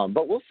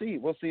 But we'll see.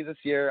 We'll see this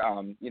year.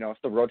 If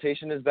the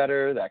rotation is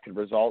better, that could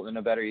result in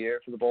a better year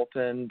for the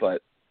bullpen.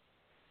 But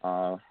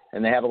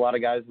and they have a lot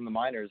of guys in the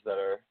minors that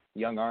are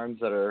young arms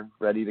that are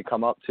ready to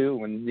come up too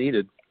when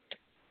needed.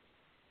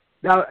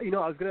 Now, I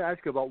was going to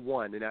ask you about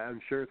one, and I'm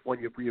sure it's one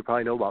you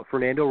probably know about,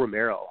 Fernando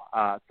Romero.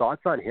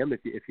 Thoughts on him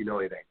if you know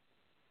anything?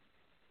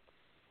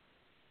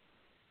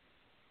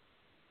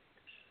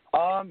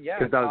 Yeah.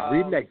 Because I was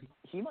reading that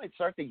he might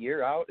start the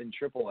year out in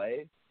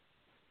AAA.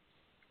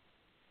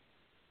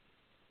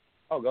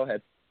 Oh, go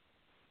ahead.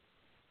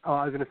 Oh,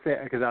 I was going to say,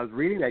 because I was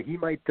reading that he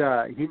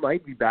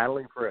might be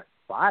battling for a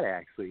spot.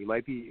 Actually, he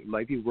might be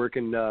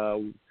working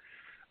out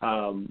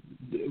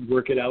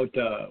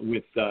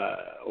with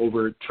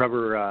over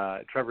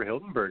Trevor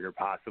Hildenberger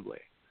possibly.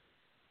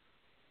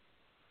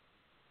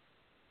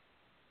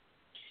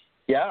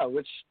 Yeah,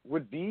 which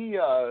would be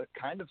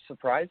kind of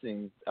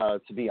surprising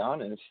to be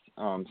honest,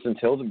 since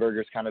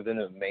Hildenberger's kind of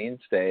been a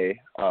mainstay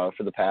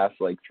for the past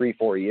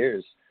 3-4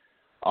 years.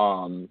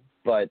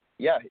 But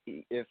yeah,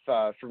 if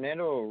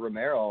Fernando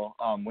Romero,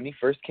 when he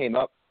first came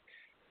up,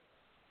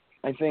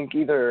 I think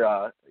either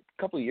a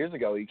couple of years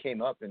ago he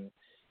came up and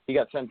he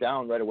got sent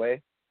down right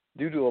away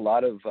due to a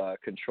lot of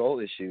control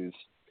issues.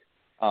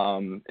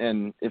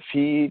 And if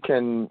he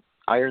can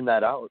iron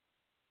that out,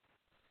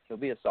 he'll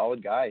be a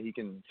solid guy. He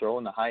can throw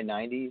in the high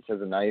 90s, has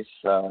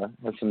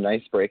some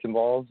nice breaking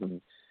balls, and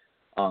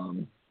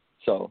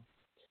so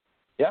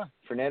yeah,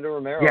 Fernando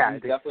Romero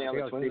is definitely on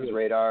the Twins'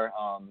 radar.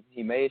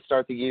 He may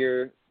start the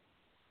year.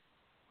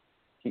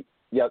 He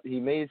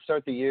may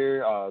start the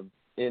year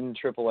in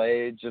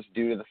AAA just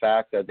due to the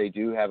fact that they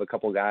do have a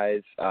couple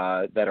guys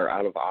that are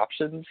out of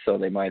options, so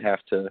they might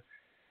have to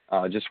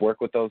just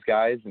work with those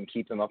guys and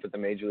keep them up at the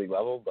major league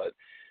level. But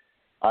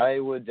I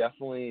would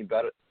definitely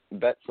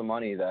bet some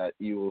money that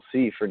you will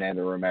see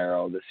Fernando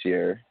Romero this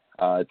year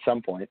at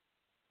some point.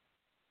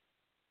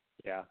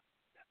 Yeah.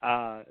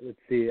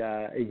 Let's see.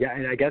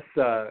 And I guess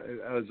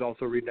I was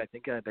also reading, I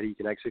think that he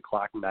can actually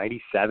clock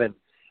 97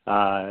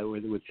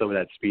 with some of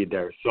that speed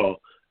there. So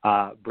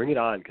bring it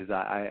on, because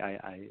I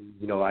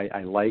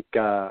like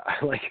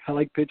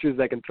pitchers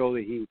that can throw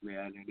the heat,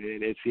 man.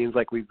 And it seems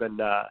like we've been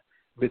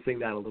missing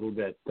that a little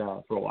bit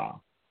for a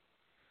while.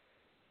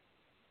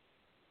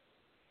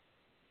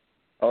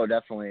 Oh,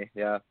 definitely,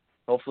 yeah.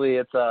 Hopefully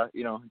it's a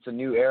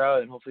new era,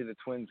 and hopefully the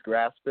Twins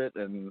grasp it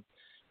and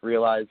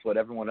realize what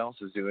everyone else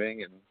is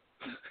doing and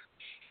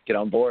get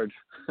on board.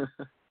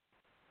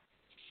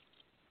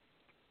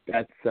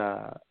 That's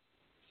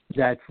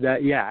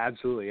Yeah,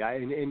 absolutely.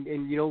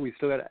 And you know, we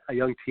still got a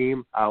young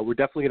team. We're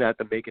definitely gonna have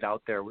to make it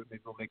out there. Maybe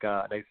we'll make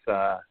a nice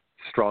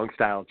strong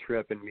style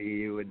trip, and me,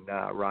 you, and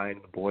Ryan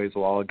and the boys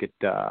will all get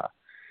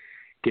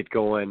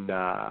going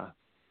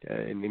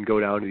and go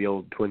down to the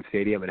old Twin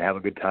Stadium and have a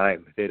good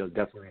time. It'll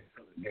definitely have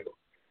something to do.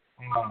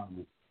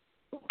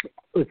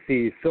 Let's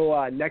see.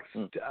 So next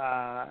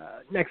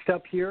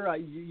up here,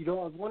 you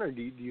know, I was wondering,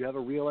 do you have a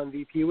real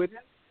MVP with you?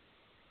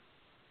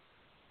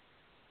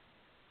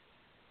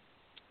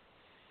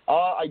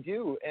 I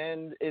do,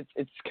 and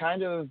it's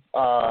kind of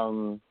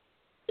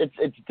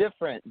it's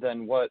different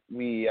than what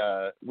we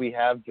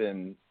have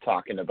been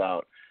talking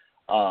about.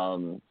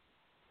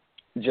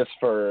 Just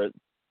for it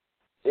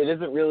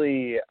isn't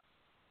really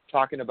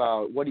talking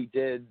about what he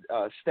did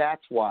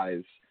stats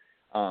wise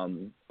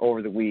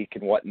over the week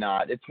and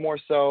whatnot. It's more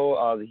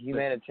so the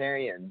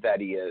humanitarian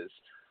that he is.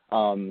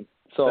 So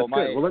that's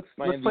my good. Well, let's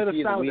MVP play the of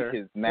the sound week there.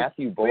 is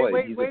Matthew Boyd.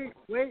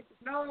 Wait,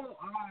 no.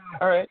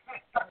 All right.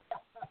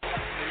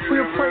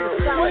 We'll play the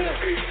sound.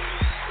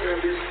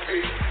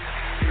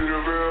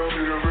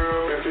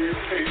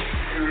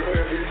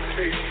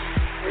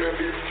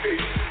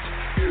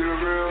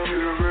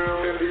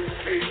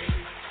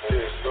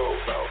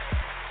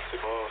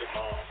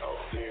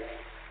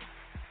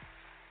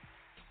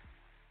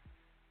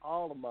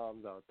 All the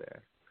moms out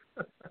there.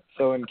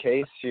 So in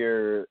case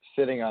you're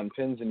sitting on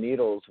pins and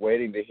needles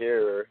waiting to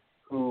hear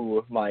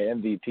who my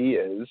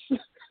MVP is,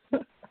 in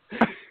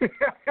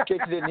case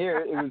you didn't hear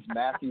it, it was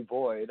Matthew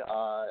Boyd.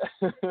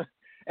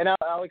 And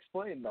I'll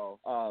explain, though.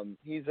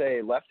 He's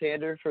a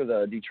left-hander for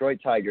the Detroit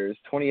Tigers,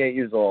 28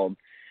 years old.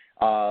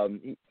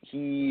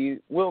 He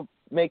will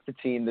make the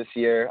team this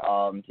year.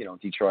 You know,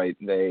 Detroit,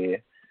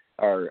 they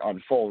are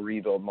on full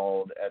rebuild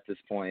mode at this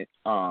point.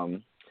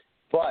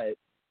 But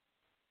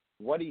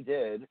what he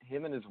did,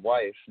 him and his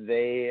wife,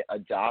 they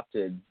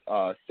adopted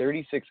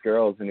 36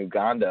 girls in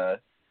Uganda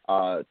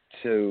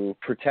to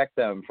protect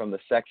them from the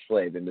sex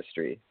slave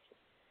industry.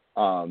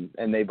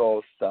 And they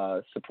both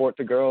support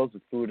the girls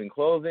with food and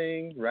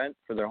clothing, rent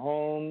for their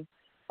home,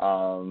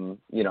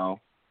 you know,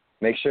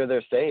 make sure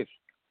they're safe.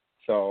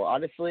 So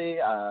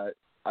honestly, I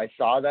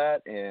saw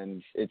that,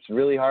 and it's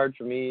really hard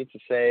for me to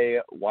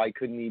say why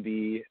couldn't he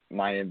be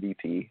my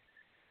MVP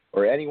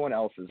or anyone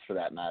else's for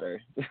that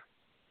matter.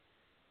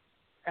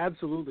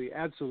 Absolutely.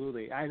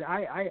 And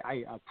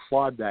I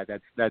applaud that.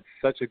 That's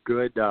such a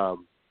good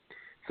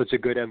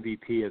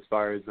MVP as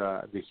far as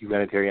the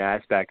humanitarian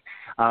aspect.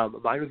 Mine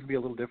was going to be a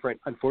little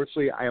different.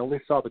 Unfortunately, I only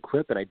saw the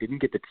clip and I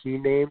didn't get the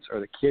team names or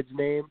the kid's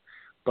name.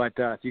 But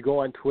if you go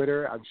on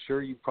Twitter, I'm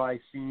sure you've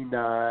probably seen,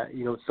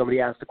 you know,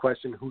 somebody asked the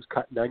question, who's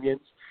cutting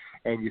onions?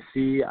 And you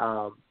see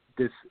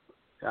this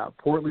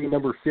portly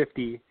number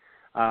 50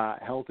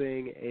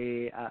 helping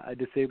a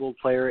disabled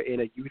player in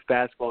a youth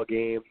basketball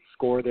game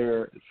score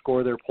their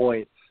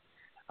points,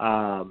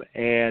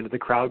 and the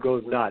crowd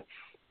goes nuts.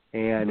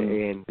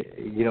 And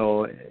you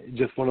know,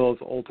 just one of those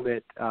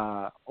ultimate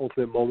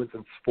moments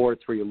in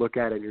sports where you look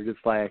at it and you're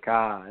just like,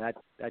 that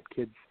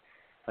kid's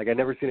like, I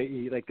never seen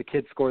it. Like, the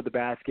kid scored the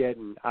basket,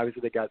 and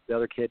obviously they got the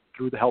other kid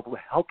helped him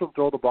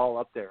throw the ball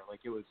up there.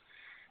 Like, it was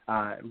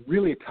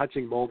really a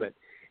touching moment.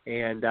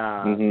 And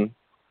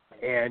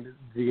and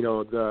you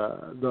know,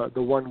 the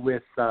one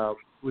with the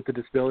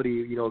disability,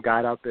 you know,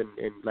 got up and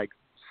like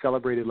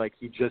celebrated like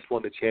he just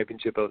won the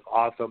championship. It was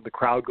awesome. The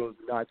crowd goes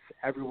nuts.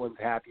 Everyone's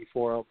happy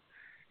for him.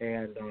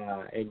 And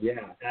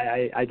yeah,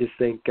 I just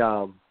think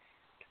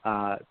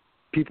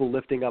people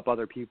lifting up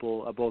other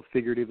people, both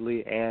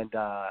figuratively and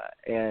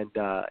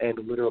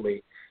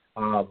literally,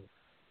 it's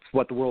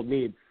what the world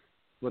needs.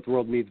 What the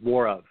world needs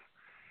more of.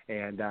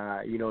 And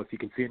you know, if you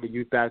can see it in a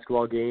youth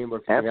basketball game, or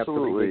if you have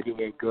somebody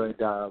making a good,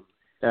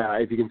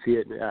 if you can see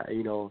it,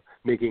 you know,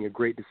 making a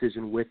great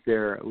decision with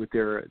their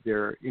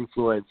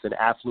influence and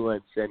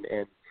affluence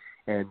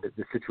and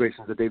the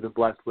situations that they've been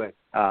blessed with,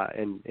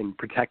 and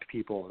protect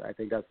people. I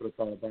think that's what it's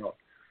all about.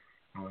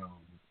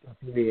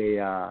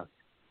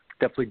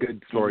 Definitely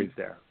good stories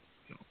there.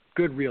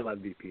 Good real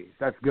MVPs.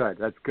 That's good.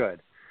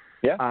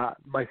 Yeah.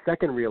 My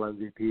second real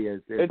MVP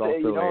is also,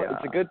 you know,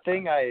 it's a good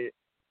thing I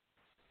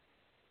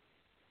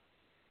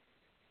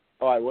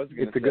was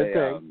gonna it's a good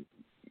thing.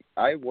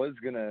 I was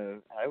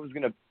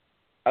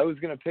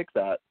gonna pick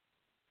that.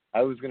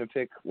 I was gonna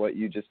pick what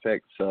you just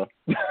picked. So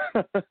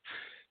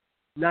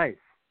nice.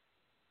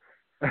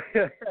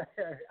 I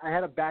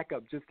had a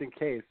backup just in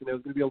case, and it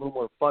was going to be a little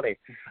more funny.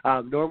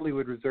 Normally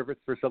would reserve it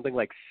for something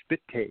like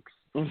spit takes,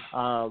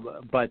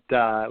 but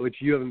which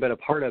you haven't been a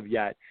part of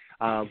yet.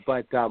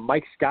 But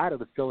Mike Scott of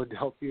the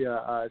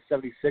Philadelphia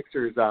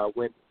 76ers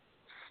went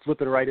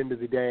slipping right into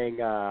the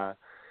dang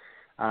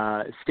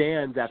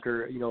stands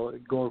after, you know,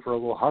 going for a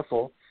little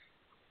hustle,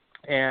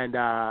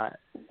 but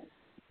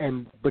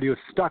he was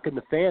stuck in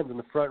the fans in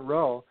the front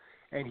row.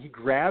 And he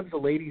grabs the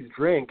lady's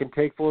drink and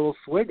takes a little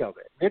swig of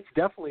it. It's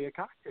definitely a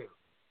cocktail.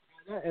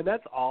 And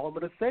that's all I'm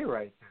going to say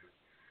right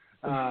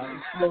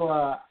there.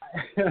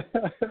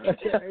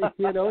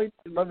 You know,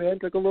 my man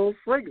took a little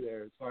swig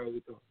there as far as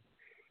it's going.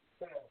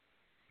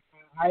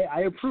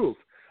 I approve.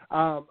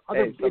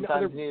 Sometimes you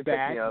need to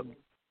pick me up.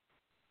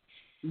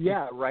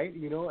 Yeah, right.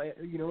 It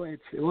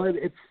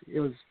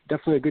was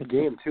definitely a good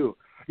game too.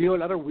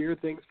 Another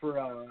weird things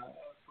for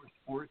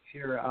sports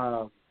here.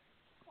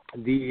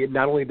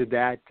 Not only did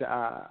that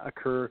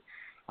occur,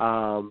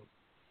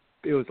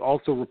 it was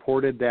also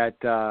reported that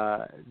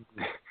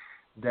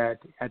that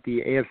at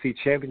the AFC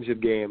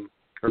Championship game,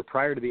 or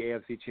prior to the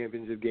AFC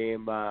Championship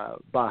game,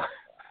 Bob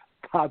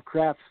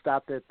Kraft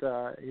stopped at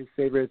his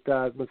favorite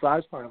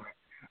massage parlor.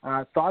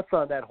 Thoughts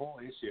on that whole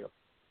issue?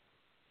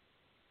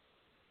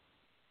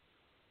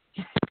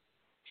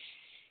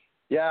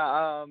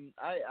 Yeah,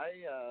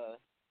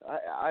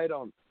 I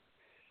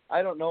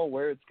don't know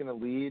where it's going to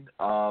lead.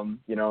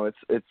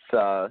 It's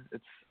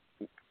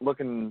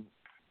looking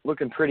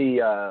pretty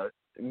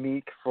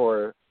meek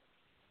for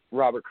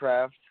Robert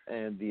Kraft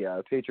and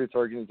the Patriots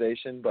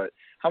organization. But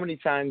how many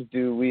times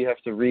do we have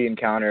to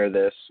re-encounter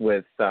this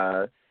with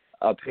a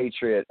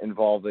Patriot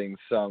involving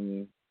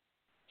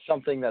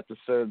something that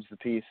disturbs the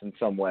peace in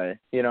some way?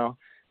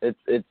 It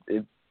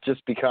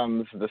just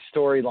becomes the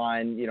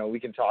storyline. We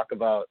can talk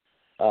about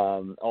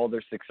all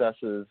their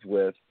successes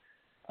with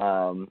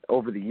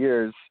over the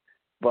years,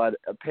 but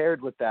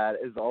paired with that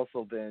has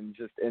also been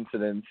just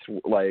incidents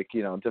like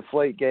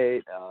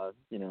Deflategate,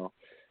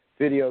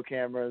 video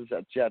cameras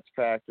at Jets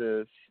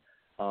practice,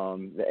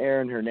 the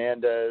Aaron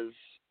Hernandez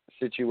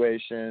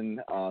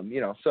situation.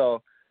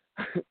 So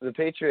the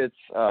Patriots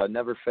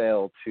never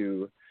fail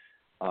to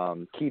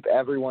keep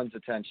everyone's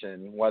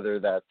attention, whether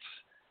that's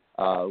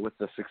with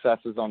the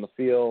successes on the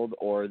field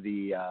or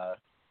the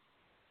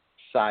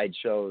side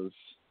shows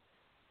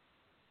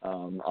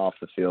off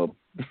the field.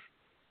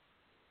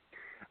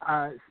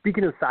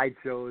 Speaking of side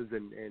shows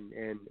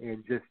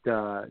and just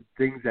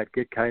things that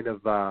get kind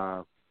of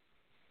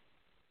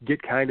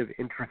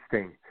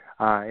interesting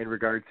in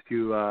regards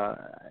to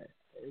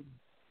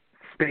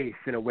space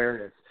and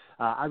awareness.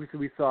 Obviously,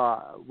 we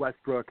saw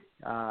Westbrook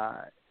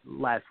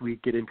last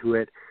week get into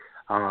it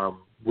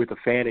with a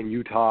fan in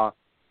Utah.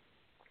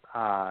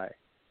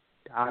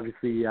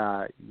 Obviously,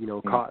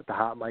 caught the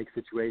hot mic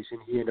situation.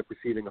 He ended up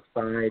receiving a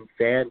fine.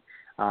 Fan,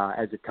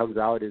 as it comes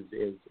out, is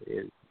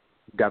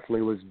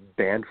definitely was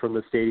banned from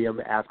the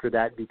stadium after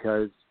that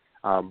because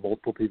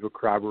multiple people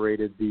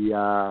corroborated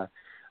the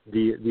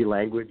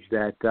language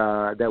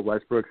that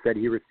Westbrook said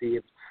he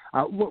received.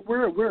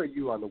 Where are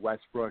you on the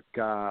Westbrook?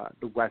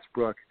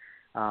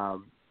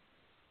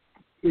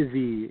 Is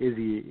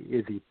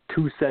he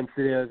too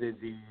sensitive? Is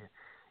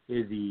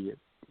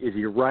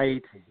he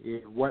right?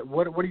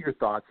 What are your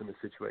thoughts on the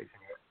situation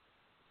here?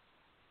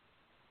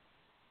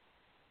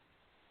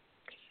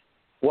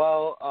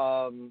 Well,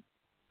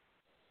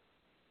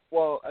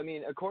 I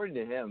mean, according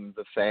to him,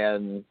 the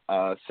fan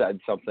said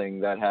something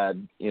that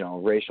had,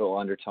 racial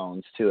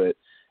undertones to it.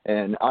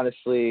 And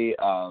honestly,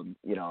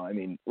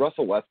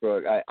 Russell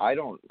Westbrook, I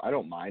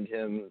don't mind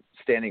him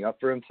standing up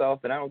for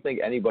himself, and I don't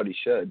think anybody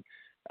should.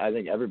 I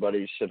think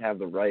everybody should have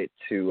the right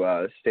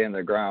to stand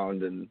their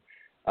ground. And,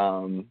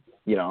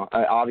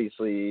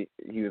 obviously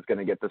he was going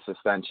to get the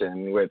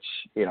suspension, which,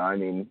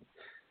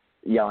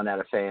 yelling at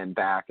a fan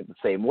back in the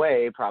same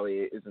way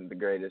probably isn't the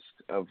greatest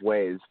of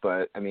ways.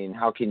 But,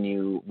 how can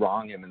you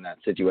wrong him in that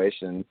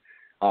situation?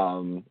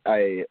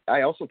 I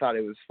also thought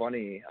it was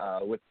funny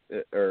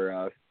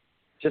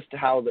just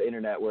how the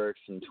internet works,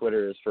 and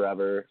Twitter is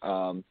forever.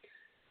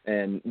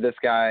 And this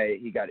guy,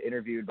 he got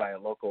interviewed by a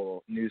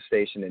local news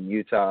station in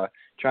Utah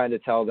trying to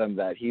tell them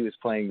that he was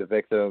playing the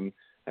victim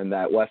and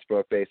that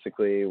Westbrook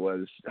basically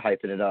was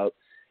hyping it up.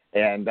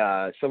 And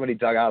somebody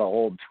dug out an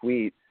old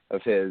tweet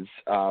of his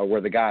where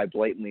the guy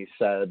blatantly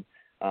said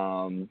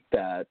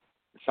that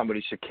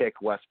somebody should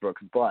kick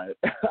Westbrook's butt.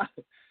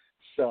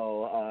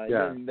 So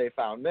then they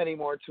found many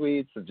more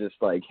tweets of just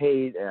like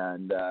hate.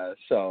 And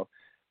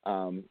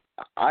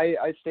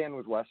I stand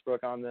with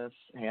Westbrook on this,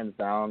 hands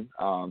down.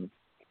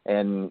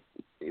 And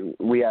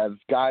we have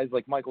guys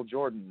like Michael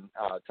Jordan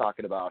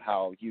talking about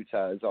how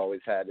Utah has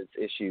always had its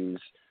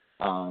issues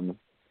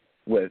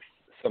with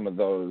some of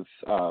those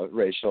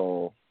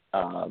racial,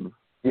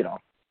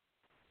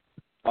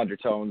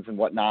 undertones and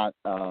whatnot,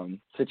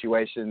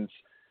 situations.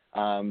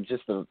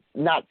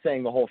 Not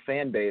saying the whole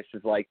fan base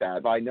is like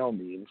that by no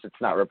means. It's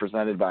not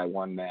represented by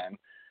one man.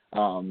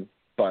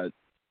 But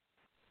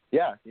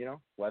yeah,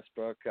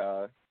 Westbrook,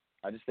 I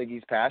just think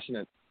he's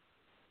passionate.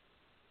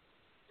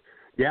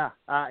 Yeah,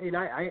 and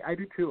I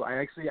do too.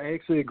 I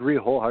actually agree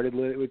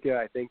wholeheartedly with you.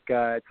 I think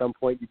at some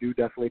point you do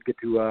definitely get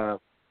to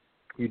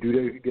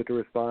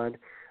respond.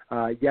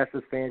 Yes,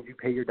 as fans, you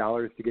pay your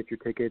dollars to get your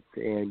tickets,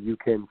 and you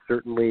can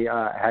certainly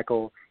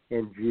heckle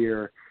and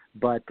jeer.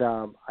 But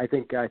I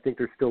think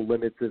there's still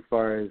limits as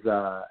far as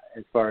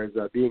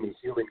being a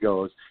human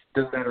goes. It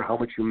doesn't matter how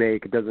much you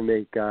make. It doesn't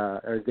make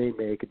or they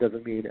make. It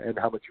doesn't mean and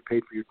how much you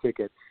paid for your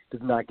ticket. It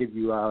does not give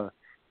you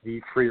the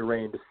free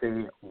reign to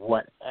say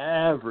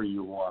whatever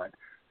you want.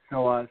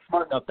 So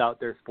smarten up out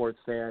there, sports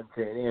fans,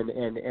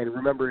 and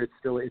remember it's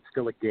still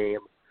a game.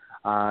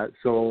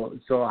 So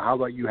how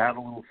about you have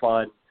a little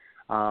fun,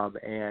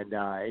 and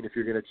if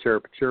you're going to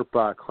chirp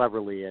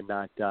cleverly and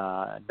not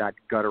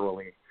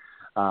gutturally.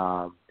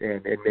 and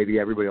maybe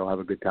everybody will have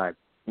a good time.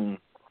 Mm.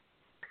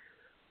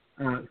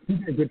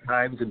 Speaking of good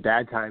times and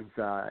bad times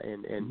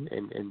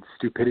and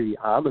stupidity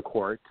on the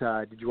court,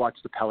 did you watch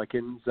the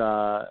Pelicans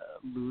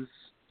lose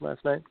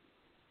last night?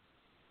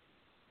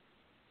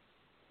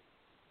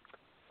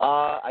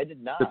 I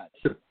did not.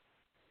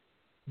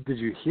 Did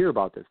you hear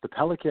about this? The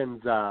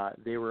Pelicans,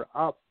 they were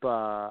up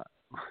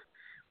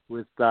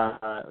with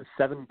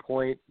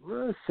 7.6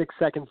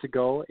 seconds to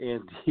go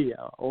in the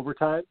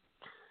overtime,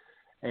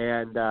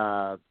 and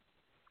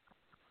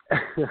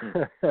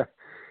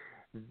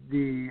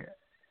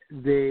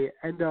they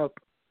end up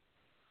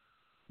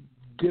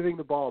giving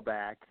the ball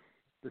back.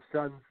 The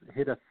Suns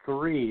hit a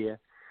three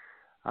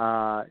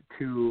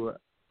to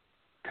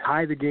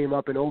tie the game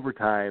up in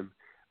overtime,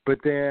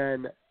 but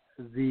then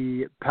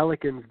the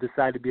Pelicans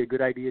decided to be a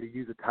good idea to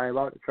use a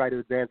timeout to try to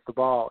advance the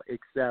ball,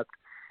 except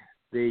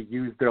they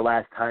used their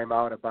last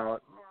timeout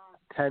about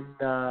 10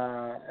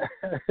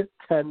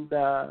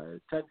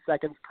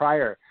 seconds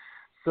prior.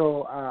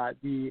 So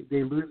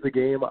they lose the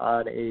game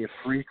on a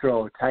free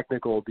throw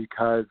technical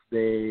because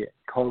they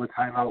called a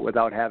timeout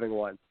without having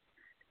one.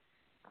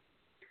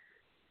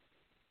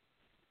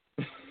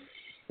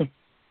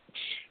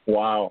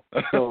 Wow.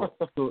 So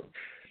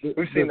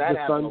we've seen that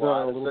happen a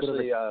lot, a little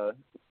especially bit of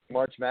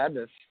March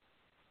Madness.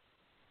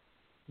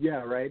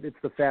 Yeah, right. It's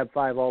the Fab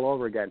Five all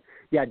over again.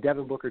 Yeah,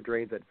 Devin Booker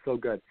drains it. So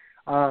good.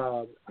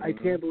 I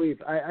can't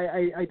believe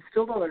I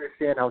still don't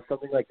understand how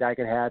something like that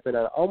can happen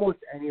at almost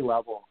any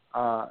level.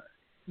 The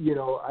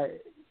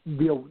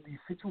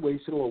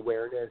situational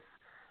awareness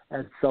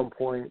at some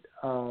point.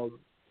 I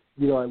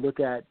look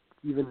at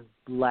even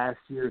last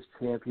year's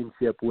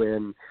championship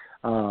win.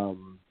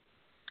 Who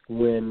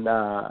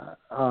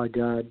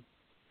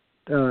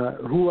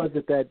was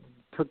it that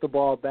took the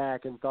ball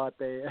back and thought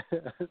they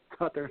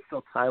thought there was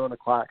still time on the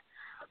clock,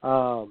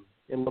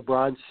 and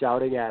LeBron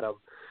shouting at him?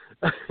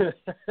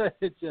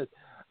 It's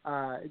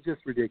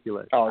just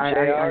ridiculous. Oh,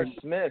 J.R.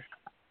 Smith.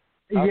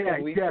 How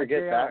can we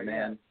forget that,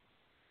 man?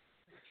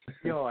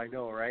 I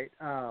know, right?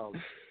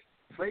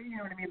 But you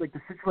know what I mean, like the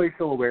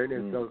situational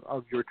awareness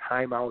of your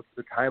timeouts,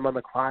 the time on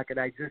the clock, and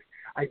I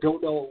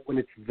don't know when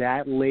it's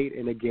that late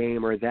in a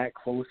game or that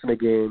close in a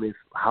game is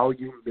how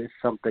you miss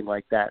something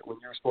like that when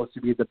you're supposed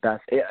to be the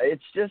best.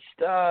 It's just,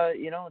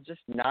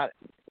 just not.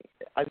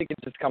 I think it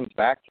just comes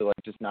back to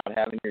like just not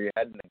having your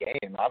head in the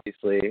game.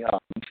 Obviously,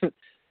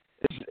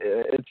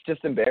 it's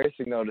just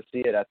embarrassing though to see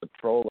it at the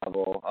pro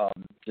level.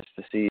 Just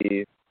to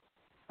see,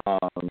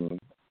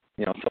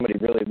 somebody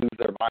really lose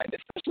their mind,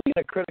 especially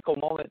in a critical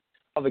moment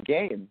of a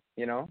game,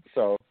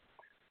 So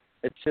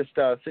it's just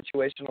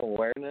situational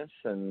awareness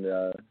and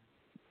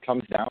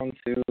comes down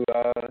to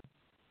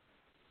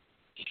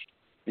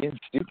being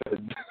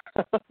stupid.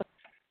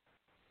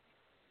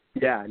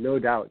 Yeah, no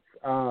doubt.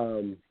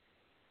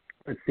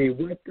 Let's see,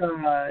 what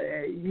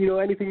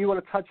anything you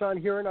want to touch on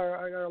here in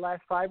our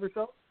last five or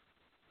so?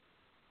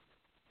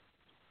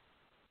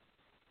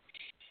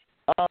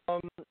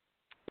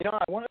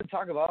 I wanted to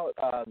talk about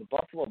the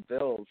Buffalo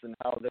Bills and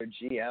how their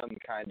GM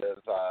kind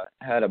of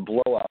had a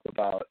blow-up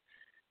about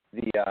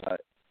the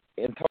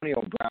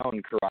Antonio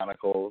Brown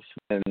Chronicles.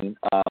 And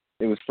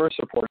it was first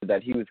reported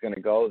that he was going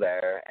to go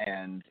there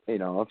and,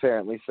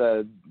 apparently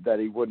said that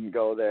he wouldn't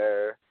go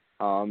there.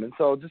 And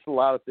so just a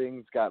lot of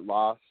things got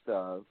lost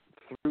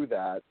through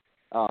that.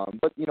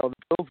 But, the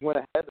Bills went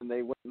ahead and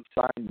they went and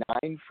signed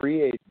 9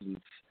 free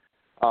agents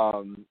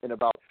in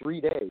about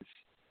 3 days.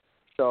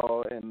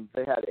 So, and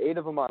they had 8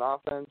 of them on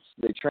offense.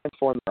 They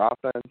transformed their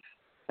offense.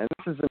 And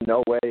this is in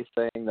no way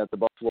saying that the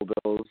Buffalo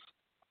Bills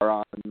are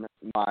on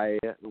my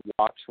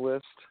watch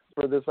list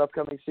for this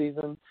upcoming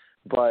season.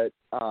 But,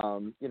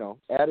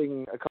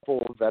 adding a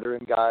couple of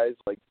veteran guys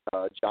like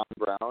John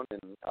Brown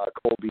and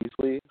Cole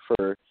Beasley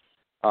for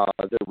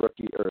their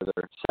rookie or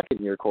their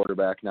second-year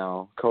quarterback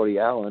now, Cody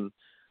Allen,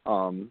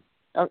 I'm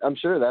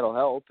sure that'll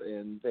help.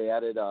 And they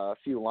added a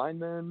few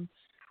linemen.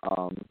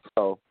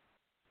 So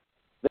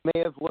they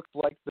may have looked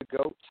like the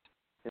GOAT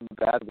in a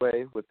bad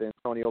way with the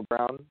Antonio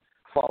Brown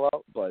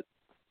fallout, but,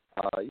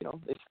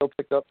 they still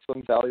picked up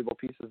some valuable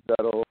pieces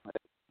that'll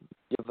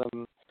give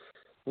them,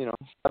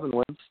 7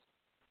 wins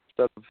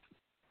instead of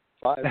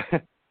 5.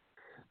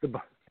 The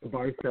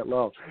bar's set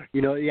low.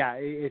 Do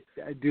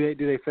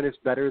they finish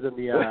better than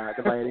the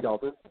Miami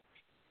Dolphins?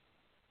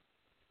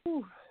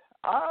 You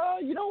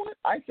know what?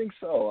 I think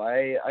so.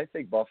 I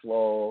think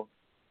Buffalo.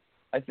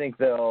 I think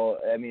it'll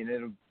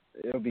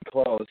be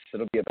close.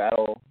 It'll be a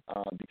battle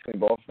between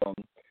both of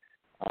them.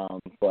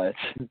 But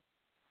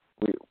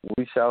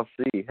we shall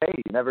see. Hey,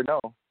 you never know.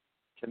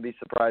 Can be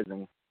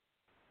surprising.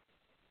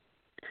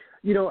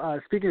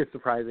 Speaking of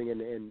surprising,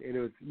 and it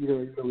was,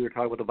 we were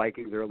talking about the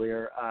Vikings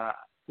earlier.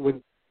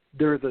 When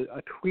there was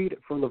a tweet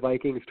from the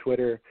Vikings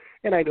Twitter,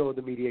 and I know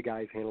the media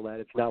guys handle that.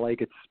 It's not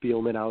like it's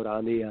Spielman out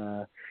on the,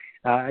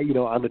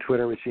 on the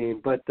Twitter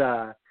machine. But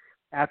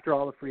after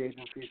all the free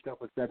agency stuff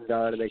was said and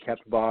done, and they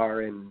kept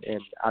Barr and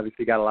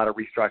obviously got a lot of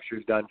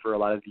restructures done for a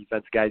lot of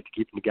defense guys to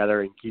keep them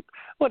together and keep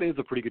what is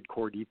a pretty good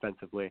core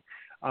defensively.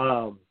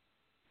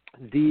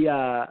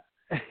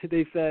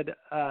 they said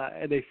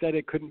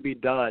it couldn't be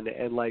done,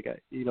 and like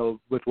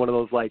with one of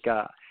those like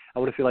I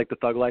want to say like the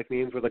Thug Life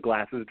memes where the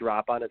glasses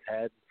drop on his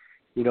head,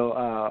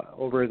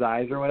 over his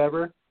eyes or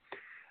whatever.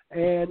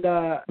 And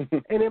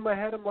and in my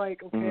head I'm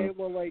like, okay,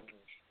 well, like,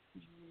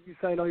 you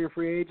sign all your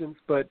free agents,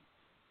 but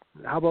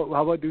how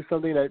about do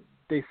something that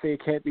they say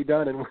can't be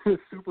done and win a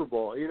Super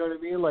Bowl? You know what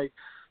I mean? Like,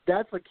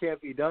 that's what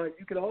can't be done.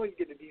 You can always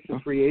get a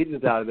decent free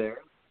agents out of there.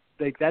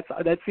 Like that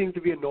seems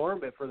to be a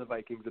norm for the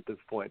Vikings at this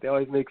point. They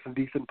always make some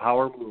decent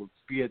power moves,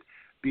 be it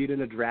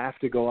in a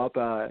draft to go up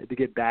to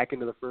get back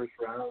into the first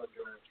round,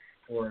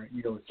 or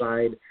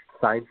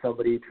sign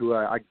somebody to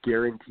a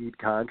guaranteed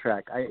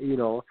contract.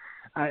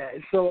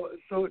 So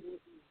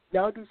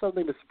now do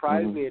something to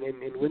surprise me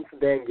and win some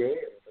dang games.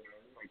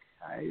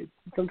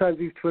 Sometimes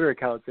these Twitter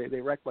accounts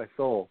they wreck my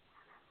soul.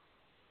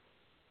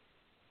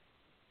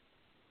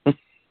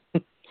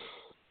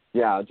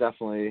 Yeah,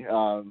 definitely.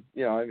 I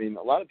mean,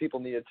 a lot of people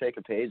need to take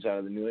a page out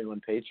of the New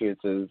England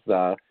Patriots'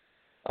 book,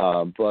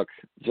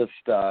 just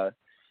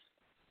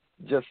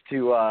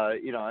to,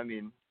 I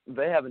mean,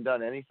 they haven't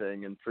done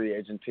anything in free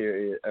agent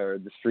period or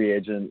this free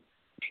agent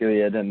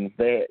period, and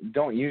they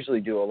don't usually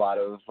do a lot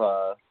of,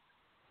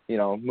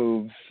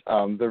 moves.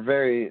 They're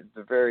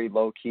very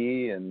low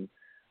key, and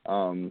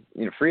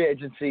free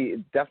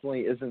agency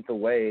definitely isn't the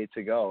way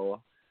to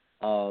go.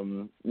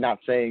 Not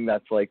saying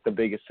that's like the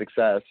biggest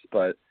success,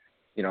 but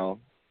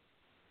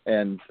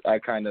and I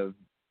kind of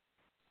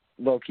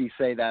low-key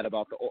say that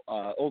about the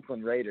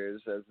Oakland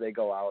Raiders as they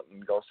go out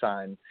and go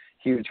sign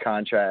huge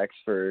contracts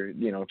for,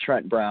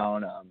 Trent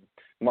Brown,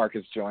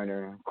 Marcus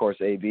Joyner, of course,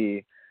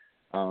 AB.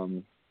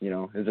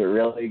 Is it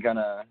really going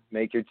to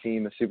make your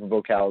team a Super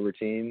Bowl caliber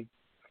team?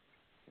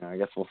 I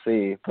guess we'll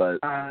see, but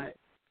they're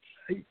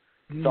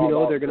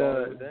going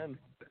to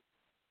 –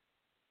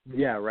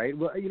 yeah, right.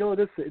 Well,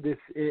 this is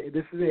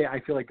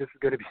I feel like this is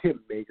going to be a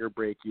make or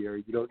break year.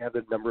 You don't have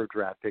the number of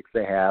draft picks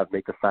they have,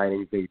 make the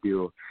signings they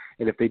do,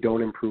 and if they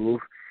don't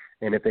improve,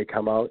 and if they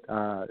come out,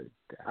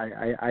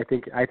 I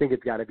think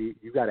it's got to be,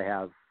 you got to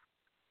have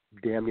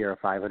damn near a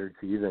 500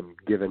 season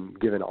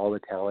given all the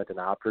talent and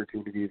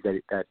opportunities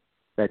that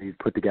he's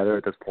put together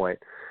at this point.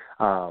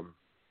 I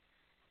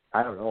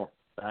don't know.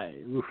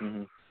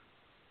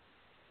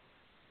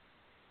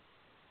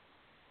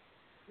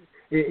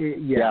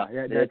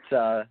 It's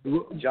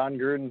John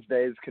Gruden's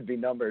days could be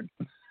numbered.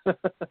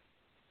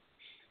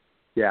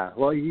 Yeah,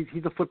 well,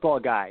 he's a football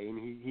guy, and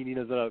he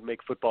knows how to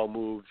make football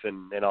moves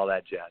and all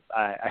that jazz.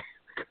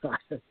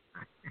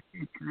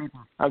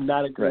 I'm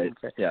not a Gruden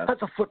fan. Yeah.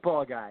 That's a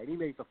football guy, and he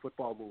makes a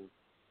football move.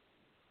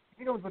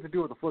 He knows what to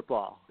do with the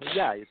football.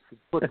 Yeah, it's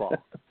football.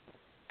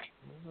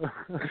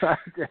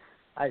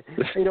 I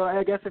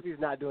guess if he's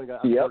not doing a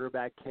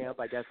quarterback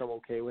camp, I guess I'm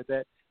okay with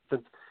it.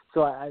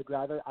 So I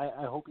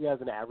hope he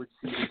has an average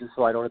season just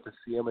so I don't have to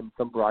see him in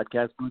some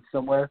broadcast booth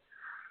somewhere.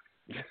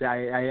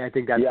 I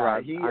think that's where I'm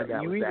at. You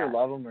either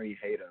love him or you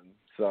hate him.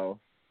 So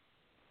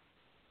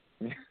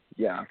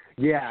yeah.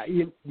 I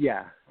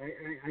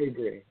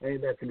agree.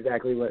 And that's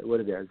exactly what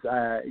it is.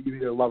 You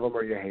either love him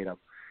or you hate him.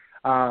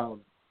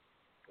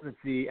 Let's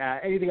see.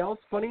 Anything else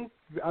funny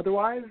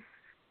otherwise?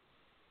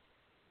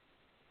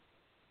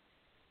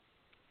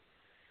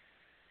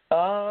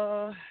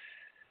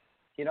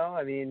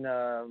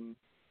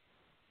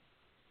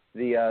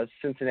 The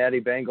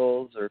Cincinnati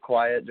Bengals are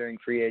quiet during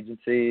free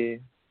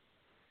agency.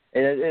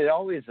 And it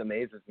always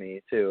amazes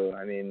me, too.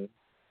 I mean,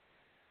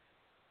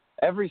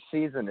 every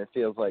season it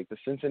feels like the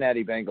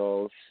Cincinnati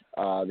Bengals,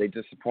 they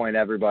disappoint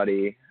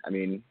everybody. I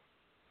mean,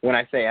 when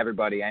I say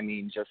everybody, I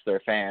mean just their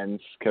fans,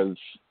 because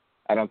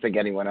I don't think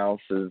anyone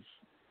else is,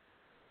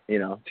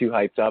 too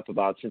hyped up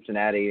about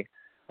Cincinnati.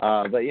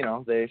 But,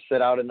 they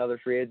sit out another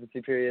free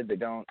agency period. They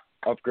don't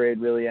upgrade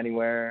really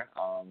anywhere.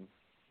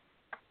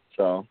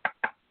 So,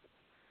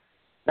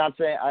 not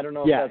saying, I don't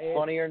know if that's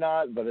funny or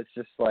not, but it's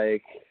just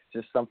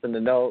something to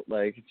note.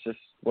 Like, it's just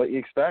what you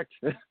expect.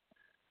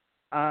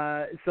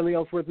 Something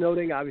else worth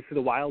noting, obviously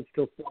the Wild's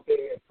still something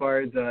as far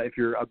as if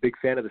you're a big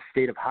fan of the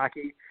state of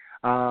hockey.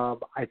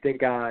 I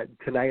think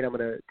tonight I'm going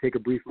to take a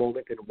brief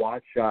moment and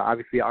watch.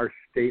 Obviously, our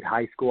state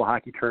high school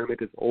hockey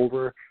tournament is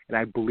over, and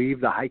I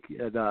believe the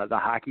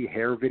hockey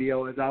hair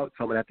video is out,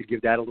 so I'm going to have to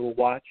give that a little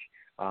watch.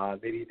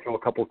 Maybe throw a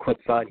couple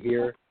clips on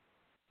here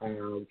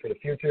for the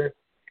future.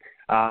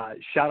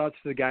 Shout outs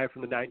to the guy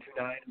from the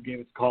 929 who gave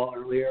us a call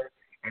earlier.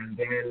 And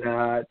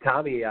then,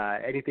 Tommy,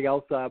 anything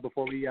else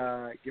before we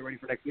get ready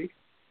for next week?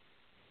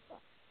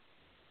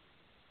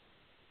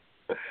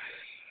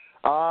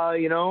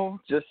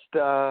 Just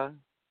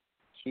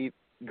keep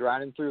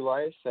grinding through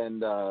life,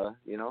 and,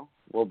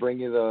 we'll bring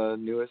you the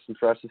newest and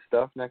freshest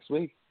stuff next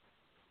week.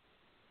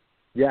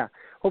 Yeah,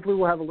 hopefully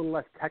we'll have a little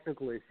less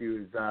technical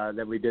issues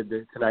than we did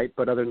tonight.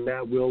 But other than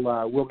that,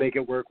 we'll make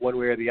it work one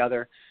way or the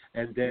other.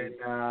 And then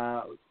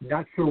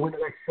not sure when the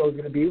next show is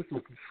going to be, with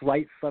some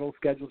slight, subtle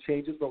schedule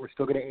changes, but we're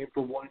still going to aim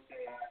for one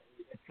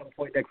at some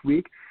point next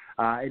week.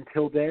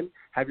 Until then,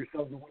 have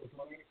yourselves a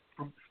wonderful night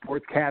from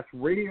Sportscast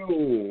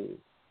Radio.